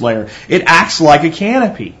herbaceous layer. It acts like a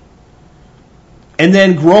canopy. And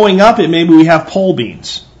then growing up it, maybe we have pole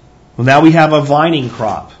beans. Well, now we have a vining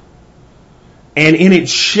crop. And in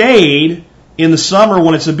its shade, in the summer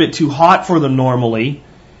when it's a bit too hot for them normally,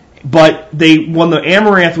 but when the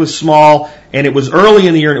amaranth was small and it was early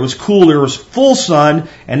in the year and it was cool, there was full sun,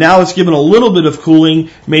 and now it's given a little bit of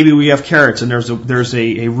cooling, maybe we have carrots and there's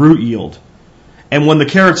a root yield. And when the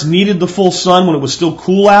carrots needed the full sun, when it was still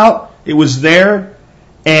cool out, it was there.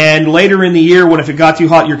 And later in the year, if it got too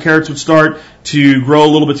hot, your carrots would start to grow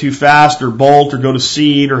a little bit too fast or bolt or go to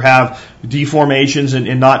seed or have deformations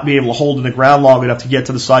and not be able to hold in the ground long enough to get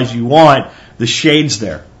to the size you want. The shade's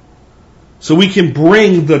there. So we can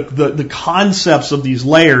bring the concepts of these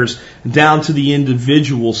layers down to the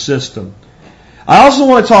individual system. I also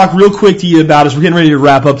want to talk real quick to you about, as we're getting ready to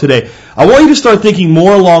wrap up today, I want you to start thinking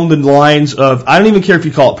more along the lines of, I don't even care if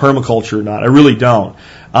you call it permaculture or not, I really don't.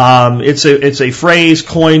 It's a phrase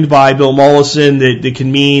coined by Bill Mollison that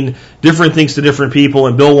can mean different things to different people,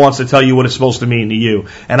 and Bill wants to tell you what it's supposed to mean to you.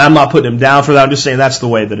 And I'm not putting him down for that, I'm just saying that's the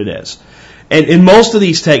way that it is. And most of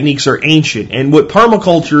these techniques are ancient. And what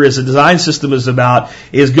permaculture as a design system is about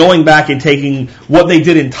is going back and taking what they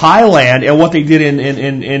did in Thailand and what they did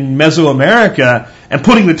in Mesoamerica and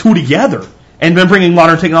putting the two together and then bringing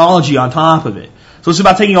modern technology on top of it. So it's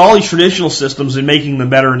about taking all these traditional systems and making them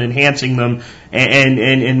better and enhancing them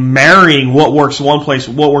and marrying what works one place,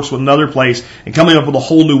 what works with another place, and coming up with a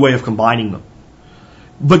whole new way of combining them.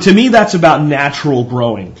 But to me, that's about natural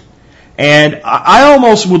growing. And I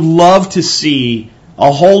almost would love to see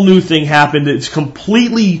a whole new thing happen that's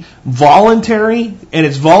completely voluntary, and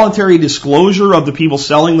it's voluntary disclosure of the people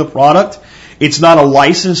selling the product. It's not a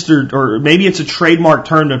licensed or maybe it's a trademark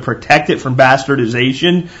term to protect it from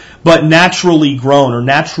bastardization, but naturally grown or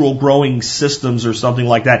natural growing systems or something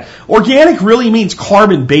like that. Organic really means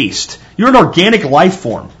carbon-based. You're an organic life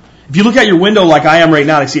form. If you look out your window like I am right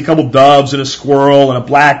now, I see a couple doves and a squirrel and a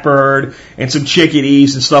blackbird and some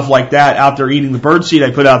chickadees and stuff like that out there eating the birdseed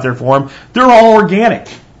I put out there for them. They're all organic.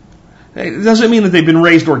 It doesn't mean that they've been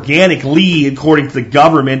raised organically according to the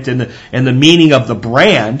government and the meaning of the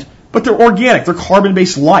brand, but they're organic. They're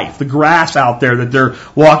carbon-based life. The grass out there that they're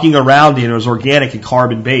walking around in is organic and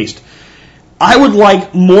carbon-based. I would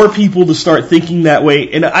like more people to start thinking that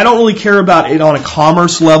way, and I don't really care about it on a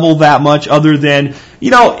commerce level that much other than,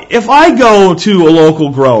 if I go to a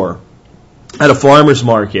local grower at a farmer's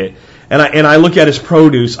market and I look at his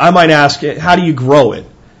produce, I might ask, how do you grow it?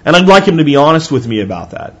 And I'd like him to be honest with me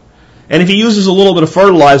about that. And if he uses a little bit of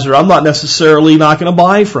fertilizer, I'm not necessarily not going to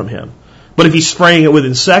buy from him. But if he's spraying it with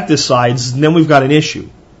insecticides, then we've got an issue.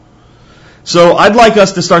 So I'd like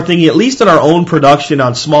us to start thinking, at least in our own production,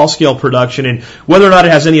 on small-scale production, and whether or not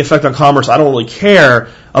it has any effect on commerce, I don't really care,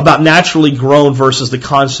 about naturally grown versus the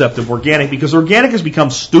concept of organic, because organic has become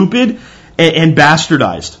stupid and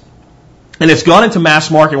bastardized. And it's gone into mass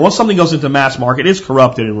market. Once something goes into mass market, it's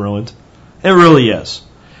corrupted and ruined. It really is.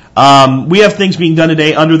 We have things being done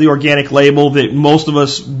today under the organic label that most of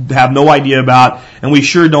us have no idea about, and we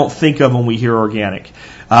sure don't think of when we hear organic.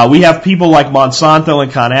 We have people like Monsanto and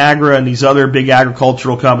ConAgra and these other big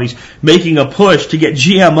agricultural companies making a push to get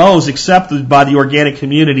GMOs accepted by the organic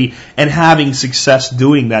community and having success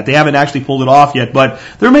doing that. They haven't actually pulled it off yet, but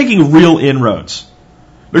they're making real inroads.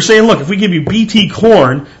 They're saying, look, if we give you BT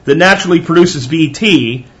corn that naturally produces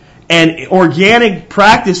BT and organic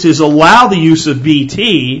practices allow the use of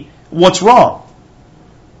BT, what's wrong?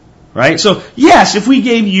 Right? So, yes, if we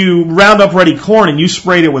gave you Roundup Ready corn and you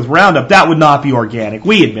sprayed it with Roundup, that would not be organic.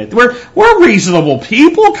 We admit. We're reasonable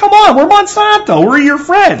people. Come on, we're Monsanto. We're your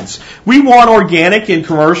friends. We want organic and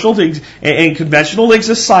commercial and conventional to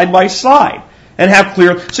exist side by side and have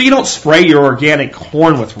clear. So you don't spray your organic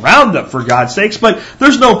corn with Roundup, for God's sakes, but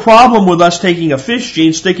there's no problem with us taking a fish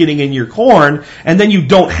gene, sticking it in your corn, and then you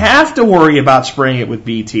don't have to worry about spraying it with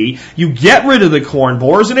BT. You get rid of the corn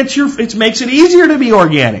borers, and it makes it easier to be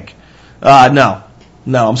organic. No,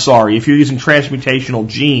 I'm sorry. If you're using transmutational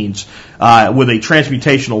genes with a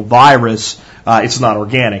transmutational virus, it's not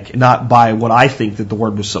organic, not by what I think that the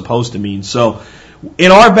word was supposed to mean. So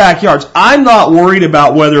in our backyards, I'm not worried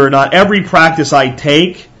about whether or not every practice I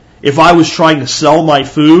take if I was trying to sell my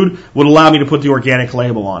food, would allow me to put the organic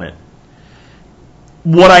label on it.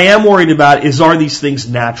 What I am worried about is, are these things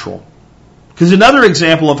natural? Because another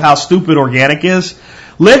example of how stupid organic is,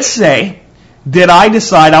 let's say that I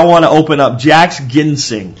decide I want to open up Jack's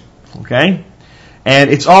Ginseng, okay?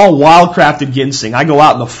 And it's all wildcrafted ginseng. I go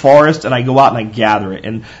out in the forest and I go out and I gather it.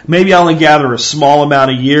 And maybe I only gather a small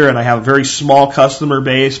amount a year and I have a very small customer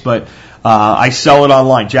base, but I sell it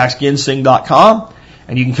online, jacksginseng.com.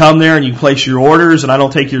 And you can come there and you can place your orders, and I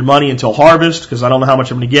don't take your money until harvest because I don't know how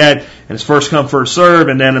much I'm going to get. And it's first come, first serve,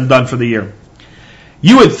 and then I'm done for the year.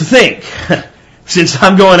 You would think, since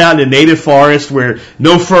I'm going out in a native forest where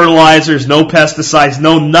no fertilizers, no pesticides,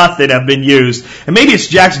 no nothing have been used, and maybe it's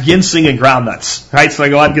Jack's Ginseng and groundnuts, right? So I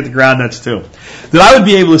go out and get the groundnuts too. That I would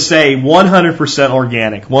be able to say 100%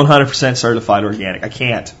 organic, 100% certified organic. I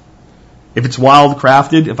can't. If it's wild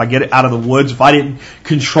crafted, if I get it out of the woods, if I didn't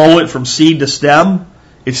control it from seed to stem,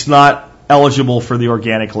 it's not eligible for the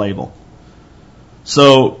organic label.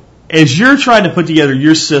 So as you're trying to put together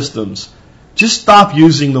your systems, just stop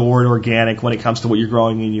using the word organic when it comes to what you're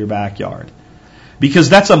growing in your backyard. Because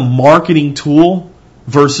that's a marketing tool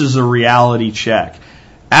versus a reality check.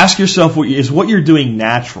 Ask yourself, is what you're doing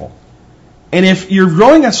natural? And if you're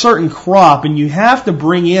growing a certain crop and you have to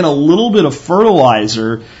bring in a little bit of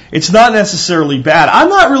fertilizer, it's not necessarily bad. I'm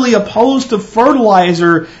not really opposed to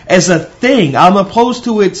fertilizer as a thing. I'm opposed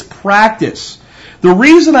to its practice. The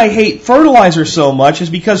reason I hate fertilizer so much is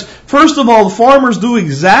because, first of all, the farmers do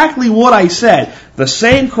exactly what I said. The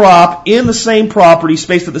same crop in the same property,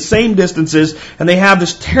 spaced at the same distances, and they have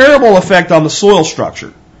this terrible effect on the soil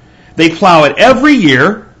structure. They plow it every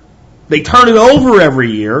year, they turn it over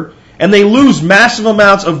every year, and they lose massive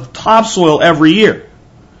amounts of topsoil every year.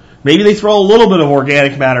 Maybe they throw a little bit of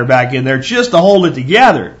organic matter back in there just to hold it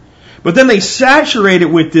together. But then they saturate it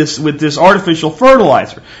with this artificial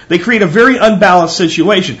fertilizer. They create a very unbalanced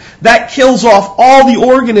situation. That kills off all the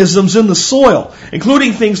organisms in the soil,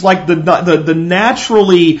 including things like the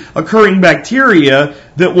naturally occurring bacteria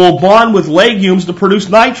that will bond with legumes to produce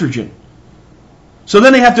nitrogen. So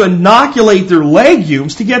then they have to inoculate their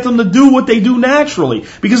legumes to get them to do what they do naturally,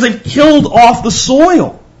 because they've killed off the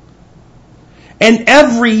soil. And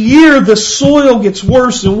every year the soil gets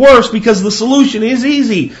worse and worse because the solution is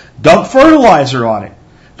easy. Dump fertilizer on it.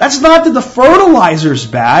 That's not that the fertilizer's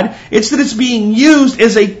bad. It's that it's being used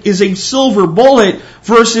as a silver bullet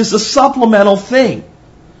versus a supplemental thing.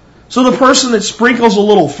 So the person that sprinkles a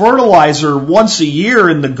little fertilizer once a year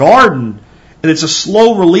in the garden, and it's a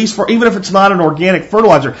slow release for, even if it's not an organic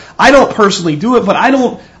fertilizer. I don't personally do it, but I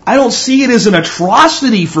don't see it as an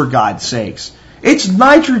atrocity, for God's sakes. It's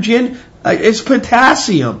nitrogen, it's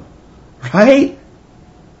potassium, right?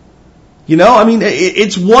 You know, I mean,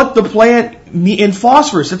 it's what the plant and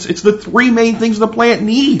phosphorus. It's the three main things the plant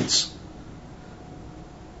needs.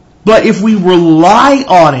 But if we rely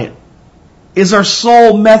on it as our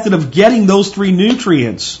sole method of getting those three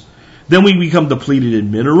nutrients, then we become depleted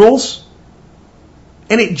in minerals.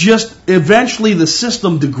 And it just, eventually the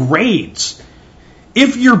system degrades.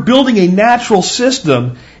 If you're building a natural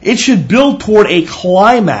system, it should build toward a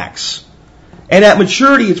climax. And at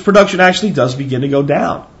maturity, its production actually does begin to go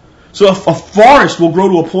down. So if a forest will grow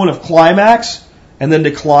to a point of climax and then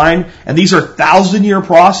decline, and these are 1,000-year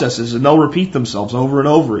processes, and they'll repeat themselves over and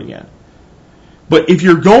over again. But if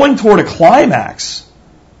you're going toward a climax,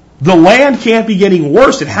 the land can't be getting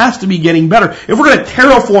worse. It has to be getting better. If we're going to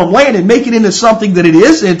terraform land and make it into something that it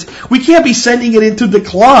isn't, we can't be sending it into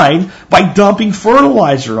decline by dumping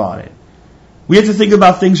fertilizer on it. We have to think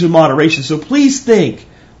about things in moderation. So please think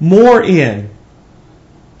more in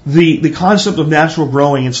the concept of natural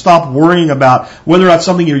growing and stop worrying about whether or not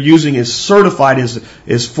something you're using is certified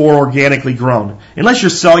as for organically grown. Unless you're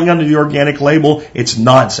selling under the organic label, it's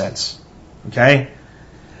nonsense. Okay?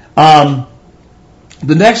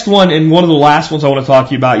 The next one, and one of the last ones I want to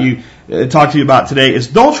talk to you about today, is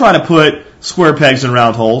don't try to put square pegs in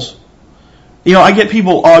round holes. You know, I get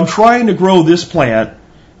people, I'm trying to grow this plant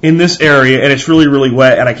in this area, and it's really, really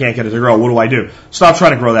wet, and I can't get it to grow. What do? Stop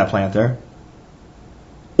trying to grow that plant there.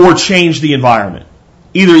 Or change the environment.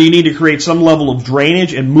 Either you need to create some level of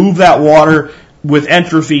drainage and move that water with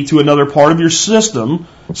entropy to another part of your system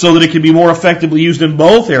so that it can be more effectively used in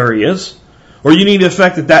both areas, or you need to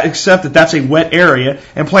accept that that's a wet area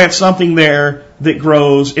and plant something there that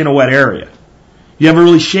grows in a wet area. You have a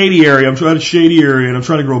really shady area. I'm trying to shady area and I'm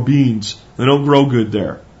trying to grow beans. They don't grow good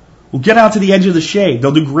there. Well, get out to the edge of the shade.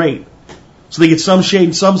 They'll do great. So they get some shade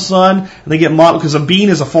and some sun, and they get modeled, because a bean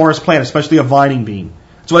is a forest plant, especially a vining bean.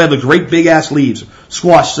 That's why they have the great big ass leaves.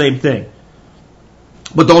 Squash, same thing.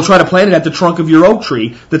 But don't try to plant it at the trunk of your oak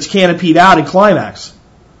tree that's canopied out in climax.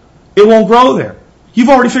 it won't grow there. You've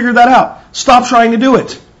already figured that out. Stop trying to do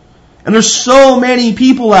it. And there's so many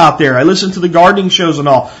people out there, I listen to the gardening shows and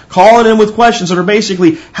all, calling in with questions that are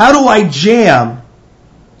basically, how do I jam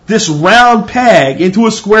this round peg into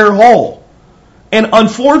a square hole? And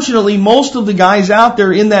unfortunately, most of the guys out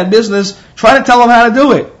there in that business try to tell them how to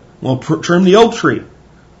do it. Well, trim the oak tree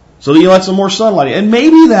so that you let some more sunlight in. And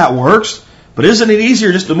maybe that works, but isn't it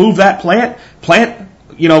easier just to move that plant,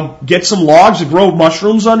 get some logs and grow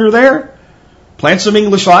mushrooms under there? Plant some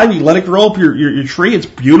English ivy, let it grow up your tree. It's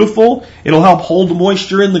beautiful. It'll help hold the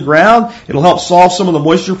moisture in the ground. It'll help solve some of the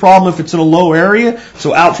moisture problem if it's in a low area.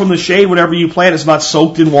 So out from the shade, whatever you plant is not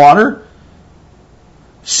soaked in water.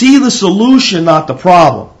 See the solution, not the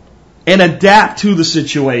problem, and adapt to the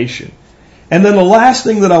situation. And then the last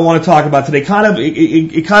thing that I want to talk about today,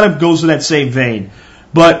 it kind of goes in that same vein,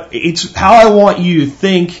 but it's how I want you to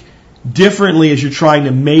think differently as you're trying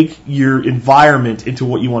to make your environment into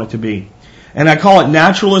what you want it to be. And I call it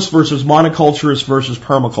naturalist versus monoculturist versus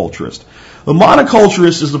permaculturist. The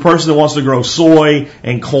monoculturist is the person that wants to grow soy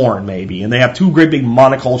and corn, maybe, and they have two great big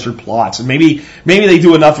monoculture plots. And maybe they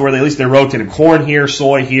do enough where at least they rotate corn here,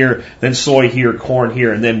 soy here, then soy here, corn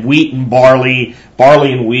here, and then wheat and barley,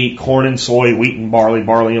 barley and wheat, corn and soy, wheat and barley,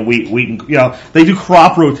 barley and wheat, wheat and, they do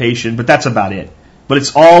crop rotation, but that's about it. But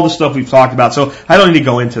it's all the stuff we've talked about, so I don't need to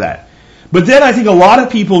go into that. But then I think a lot of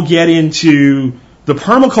people get into the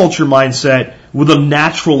permaculture mindset with a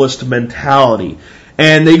naturalist mentality.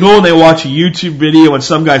 And they go and they watch a YouTube video and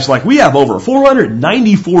some guy's like, we have over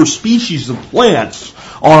 494 species of plants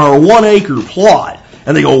on our 1 acre plot.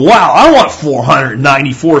 And they go, wow, I want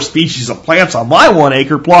 494 species of plants on my 1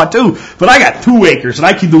 acre plot too. But I got 2 acres and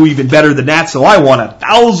I can do even better than that, so I want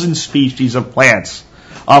 1,000 species of plants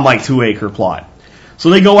on my 2 acre plot. So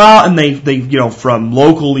they go out and they from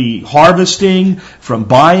locally harvesting, from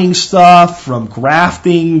buying stuff, from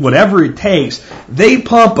grafting, whatever it takes, they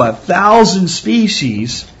pump 1,000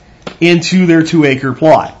 species into their 2 acre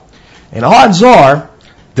plot. And odds are,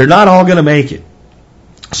 they're not all going to make it.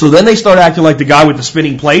 So then they start acting like the guy with the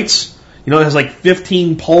spinning plates. It has like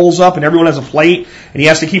 15 poles up and everyone has a plate and he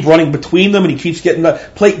has to keep running between them and he keeps getting the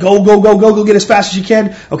plate, go, get as fast as you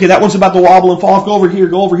can. Okay, that one's about to wobble and fall off, go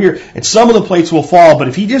over here. And some of the plates will fall, but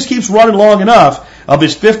if he just keeps running long enough of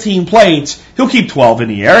his 15 plates, he'll keep 12 in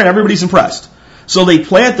the air and everybody's impressed. So they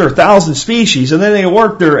plant their 1,000 species and then they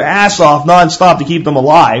work their ass off nonstop to keep them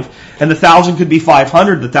alive. And the 1,000 could be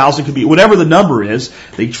 500, the 1,000 could be whatever the number is.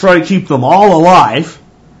 They try to keep them all alive.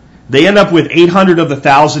 They end up with 800 of the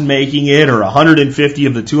 1,000 making it, or 150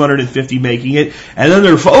 of the 250 making it, and then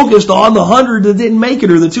they're focused on the 100 that didn't make it,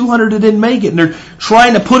 or the 200 that didn't make it, and they're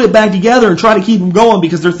trying to put it back together and try to keep them going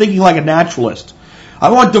because they're thinking like a naturalist.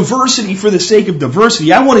 I want diversity for the sake of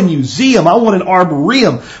diversity. I want a museum. I want an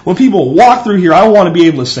arboretum. When people walk through here, I want to be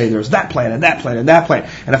able to say there's that plant and that plant and that plant.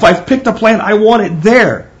 And if I've picked a plant, I want it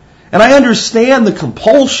there. And I understand the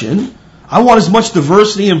compulsion. I want as much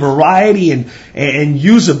diversity and variety and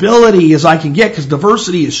usability as I can get because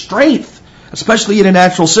diversity is strength, especially in a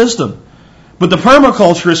natural system. But the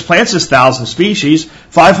permaculturist plants his 1,000 species,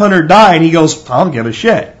 500 die, and he goes, I don't give a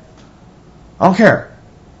shit. I don't care.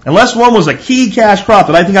 Unless one was a key cash crop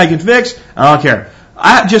that I think I can fix, I don't care.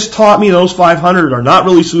 I just taught me those 500 are not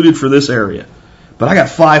really suited for this area. But I got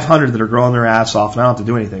 500 that are growing their ass off and I don't have to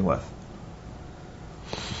do anything with.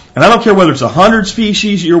 And I don't care whether it's 100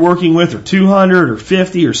 species you're working with, or 200, or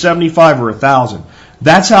 50, or 75, or 1,000.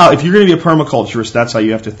 That's how, if you're going to be a permaculturist, that's how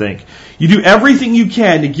you have to think. You do everything you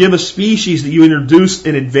can to give a species that you introduce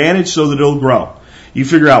an advantage so that it'll grow. You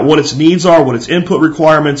figure out what its needs are, what its input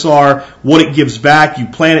requirements are, what it gives back, you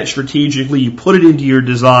plan it strategically, you put it into your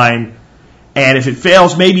design, and if it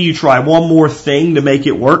fails, maybe you try one more thing to make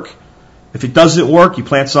it work. If it doesn't work, you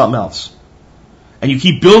plant something else. And you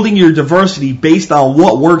keep building your diversity based on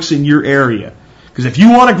what works in your area. Because if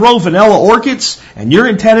you want to grow vanilla orchids and you're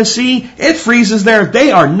in Tennessee, it freezes there.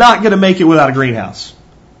 They are not going to make it without a greenhouse.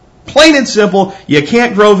 Plain and simple, you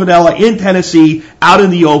can't grow vanilla in Tennessee out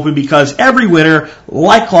in the open because every winter,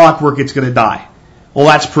 like clockwork, it's going to die. Well,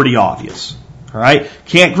 that's pretty obvious. All right?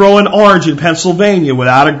 Can't grow an orange in Pennsylvania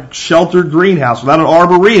without a sheltered greenhouse, without an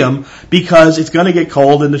arboretum, because it's going to get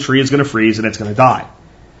cold and the tree is going to freeze and it's going to die.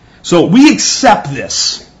 So we accept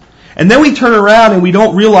this. And then we turn around and we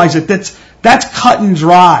don't realize that that's cut and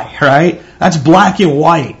dry, right? That's black and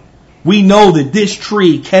white. We know that this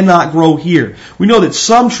tree cannot grow here. We know that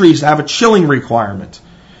some trees have a chilling requirement.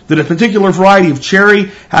 That a particular variety of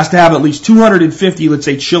cherry has to have at least 250, let's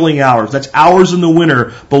say, chilling hours. That's hours in the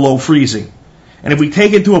winter below freezing. And if we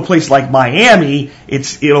take it to a place like Miami,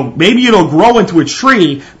 maybe it'll grow into a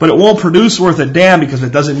tree, but it won't produce worth a damn because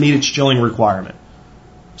it doesn't meet its chilling requirement.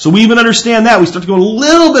 So we even understand that. We start to go a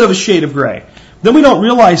little bit of a shade of gray. Then we don't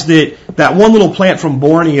realize that that one little plant from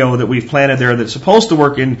Borneo that we've planted there that's supposed to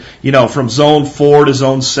work in, from zone 4 to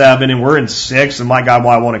zone 7, and we're in 6, and my God,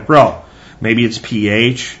 why won't it grow? Maybe it's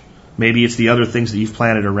pH. Maybe it's the other things that you've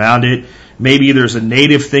planted around it. Maybe there's a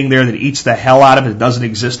native thing there that eats the hell out of it that doesn't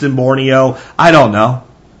exist in Borneo. I don't know.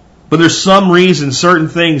 But there's some reason certain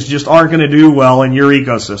things just aren't going to do well in your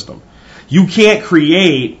ecosystem. You can't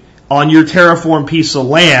create on your terraformed piece of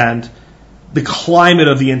land the climate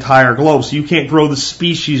of the entire globe. So you can't grow the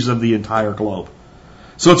species of the entire globe.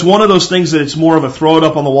 So it's one of those things that it's more of a throw it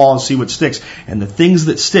up on the wall and see what sticks. And the things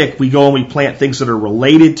that stick, we go and we plant things that are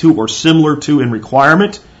related to or similar to in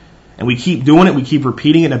requirement. And we keep doing it, we keep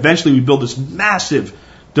repeating it, and eventually we build this massive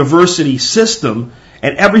diversity system,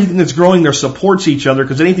 and everything that's growing there supports each other,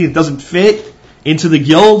 because anything that doesn't fit into the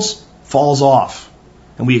guilds falls off.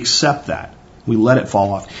 And we accept that. We let it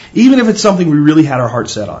fall off. Even if it's something we really had our heart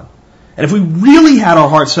set on. And if we really had our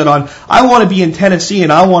heart set on, I want to be in Tennessee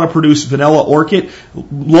and I want to produce vanilla orchid,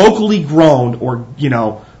 locally grown or,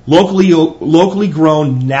 locally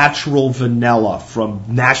grown natural vanilla from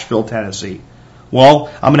Nashville, Tennessee.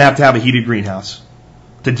 Well, I'm going to have a heated greenhouse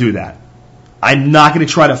to do that. I'm not going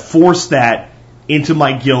to try to force that into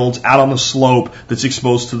my guilds out on the slope that's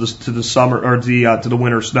exposed to the summer or to the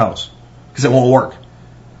winter snows, because it won't work.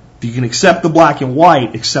 If you can accept the black and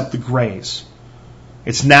white, accept the grays.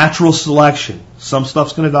 It's natural selection. Some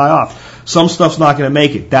stuff's going to die off. Some stuff's not going to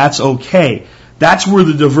make it. That's okay. That's where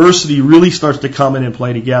the diversity really starts to come in and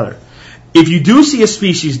play together. If you do see a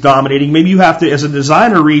species dominating, maybe you have to, as a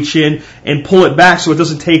designer, reach in and pull it back so it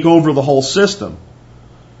doesn't take over the whole system.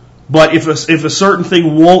 But if a certain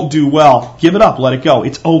thing won't do well, give it up, let it go.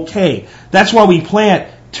 It's okay. That's why we plant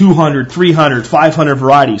 200, 300, 500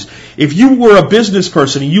 varieties. If you were a business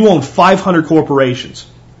person and you owned 500 corporations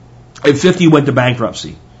and 50 went to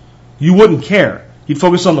bankruptcy, you wouldn't care. You'd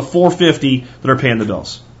focus on the 450 that are paying the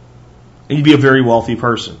bills. And you'd be a very wealthy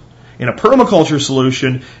person. In a permaculture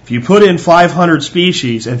solution, if you put in 500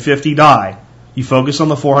 species and 50 die, you focus on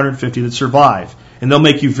the 450 that survive. And they'll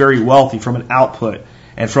make you very wealthy from an output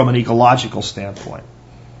and from an ecological standpoint.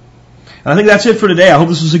 And I think that's it for today. I hope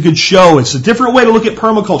this was a good show. It's a different way to look at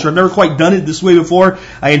permaculture. I've never quite done it this way before.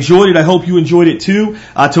 I enjoyed it. I hope you enjoyed it too.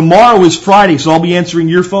 Tomorrow is Friday, so I'll be answering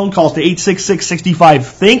your phone calls to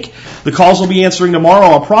 866-65-THINK. The calls I'll be answering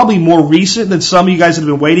tomorrow are probably more recent than some of you guys that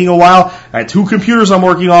have been waiting a while. I had 2 computers I'm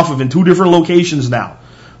working off of in 2 different locations now.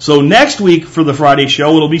 So next week for the Friday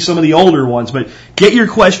show, it'll be some of the older ones, but get your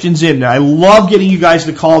questions in. I love getting you guys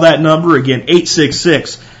to call that number. Again,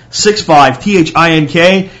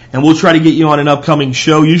 866-65-THINK, and we'll try to get you on an upcoming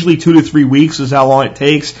show. Usually 2 to 3 weeks is how long it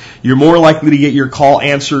takes. You're more likely to get your call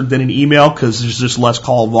answered than an email because there's just less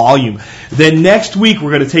call volume. Then next week, we're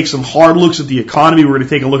going to take some hard looks at the economy. We're going to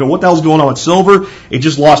take a look at what the hell's going on with silver. It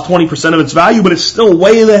just lost 20% of its value, but it's still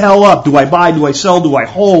way the hell up. Do I buy? Do I sell? Do I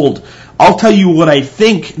hold? I'll tell you what I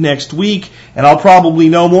think next week, and I'll probably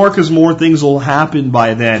know more because more things will happen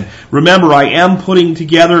by then. Remember, I am putting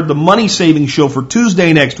together the money saving show for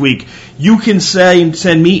Tuesday next week. You can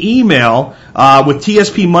send me email with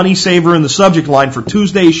TSP Money Saver in the subject line for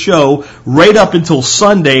Tuesday's show right up until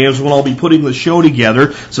Sunday is when I'll be putting the show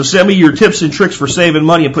together. So send me your tips and tricks for saving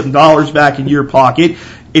money and putting dollars back in your pocket.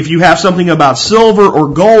 If you have something about silver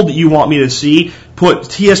or gold that you want me to see, put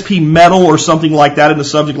TSP metal or something like that in the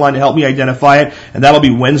subject line to help me identify it, and that'll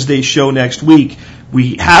be Wednesday's show next week.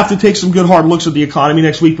 We have to take some good hard looks at the economy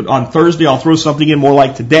next week, but on Thursday I'll throw something in more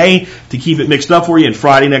like today to keep it mixed up for you, and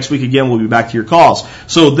Friday next week again we'll be back to your calls.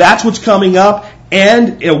 So that's what's coming up,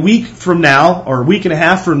 and a week from now, or a week and a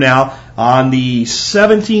half from now, on the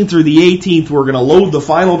 17th or the 18th, we're going to load the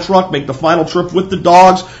final truck, make the final trip with the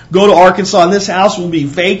dogs, go to Arkansas, and this house will be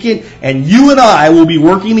vacant, and you and I will be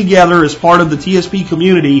working together as part of the TSP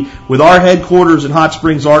community with our headquarters in Hot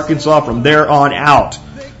Springs, Arkansas from there on out.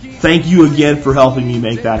 Thank you again for helping me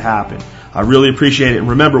make that happen. I really appreciate it. And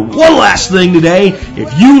remember, one last thing today,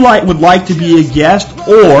 if you would like to be a guest,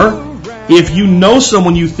 or if you know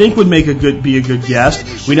someone you think would be a good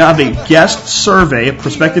guest, we now have a guest survey, a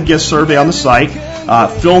prospective guest survey on the site.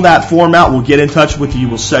 Fill that form out. We'll get in touch with you.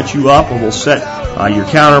 We'll set you up, or we'll set your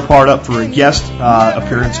counterpart up for a guest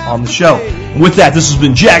appearance on the show. And with that, this has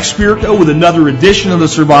been Jack Spirko with another edition of the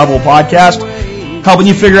Survival Podcast, helping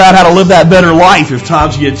you figure out how to live that better life if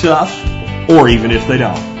times get tough, or even if they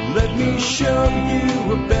don't. Let me show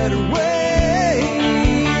you a better way.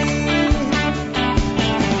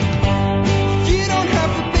 You don't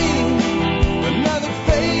have to be another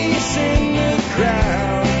face in the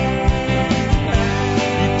crowd.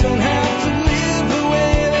 You don't have to live the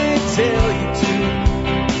way they tell you to.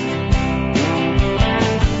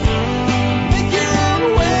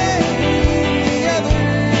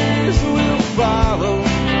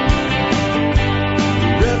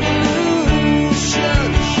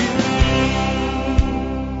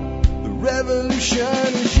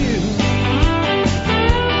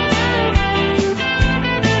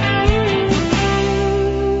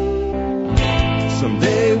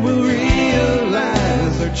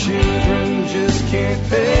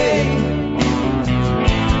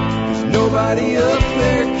 nobody up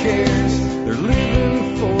there cares. They're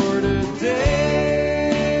living for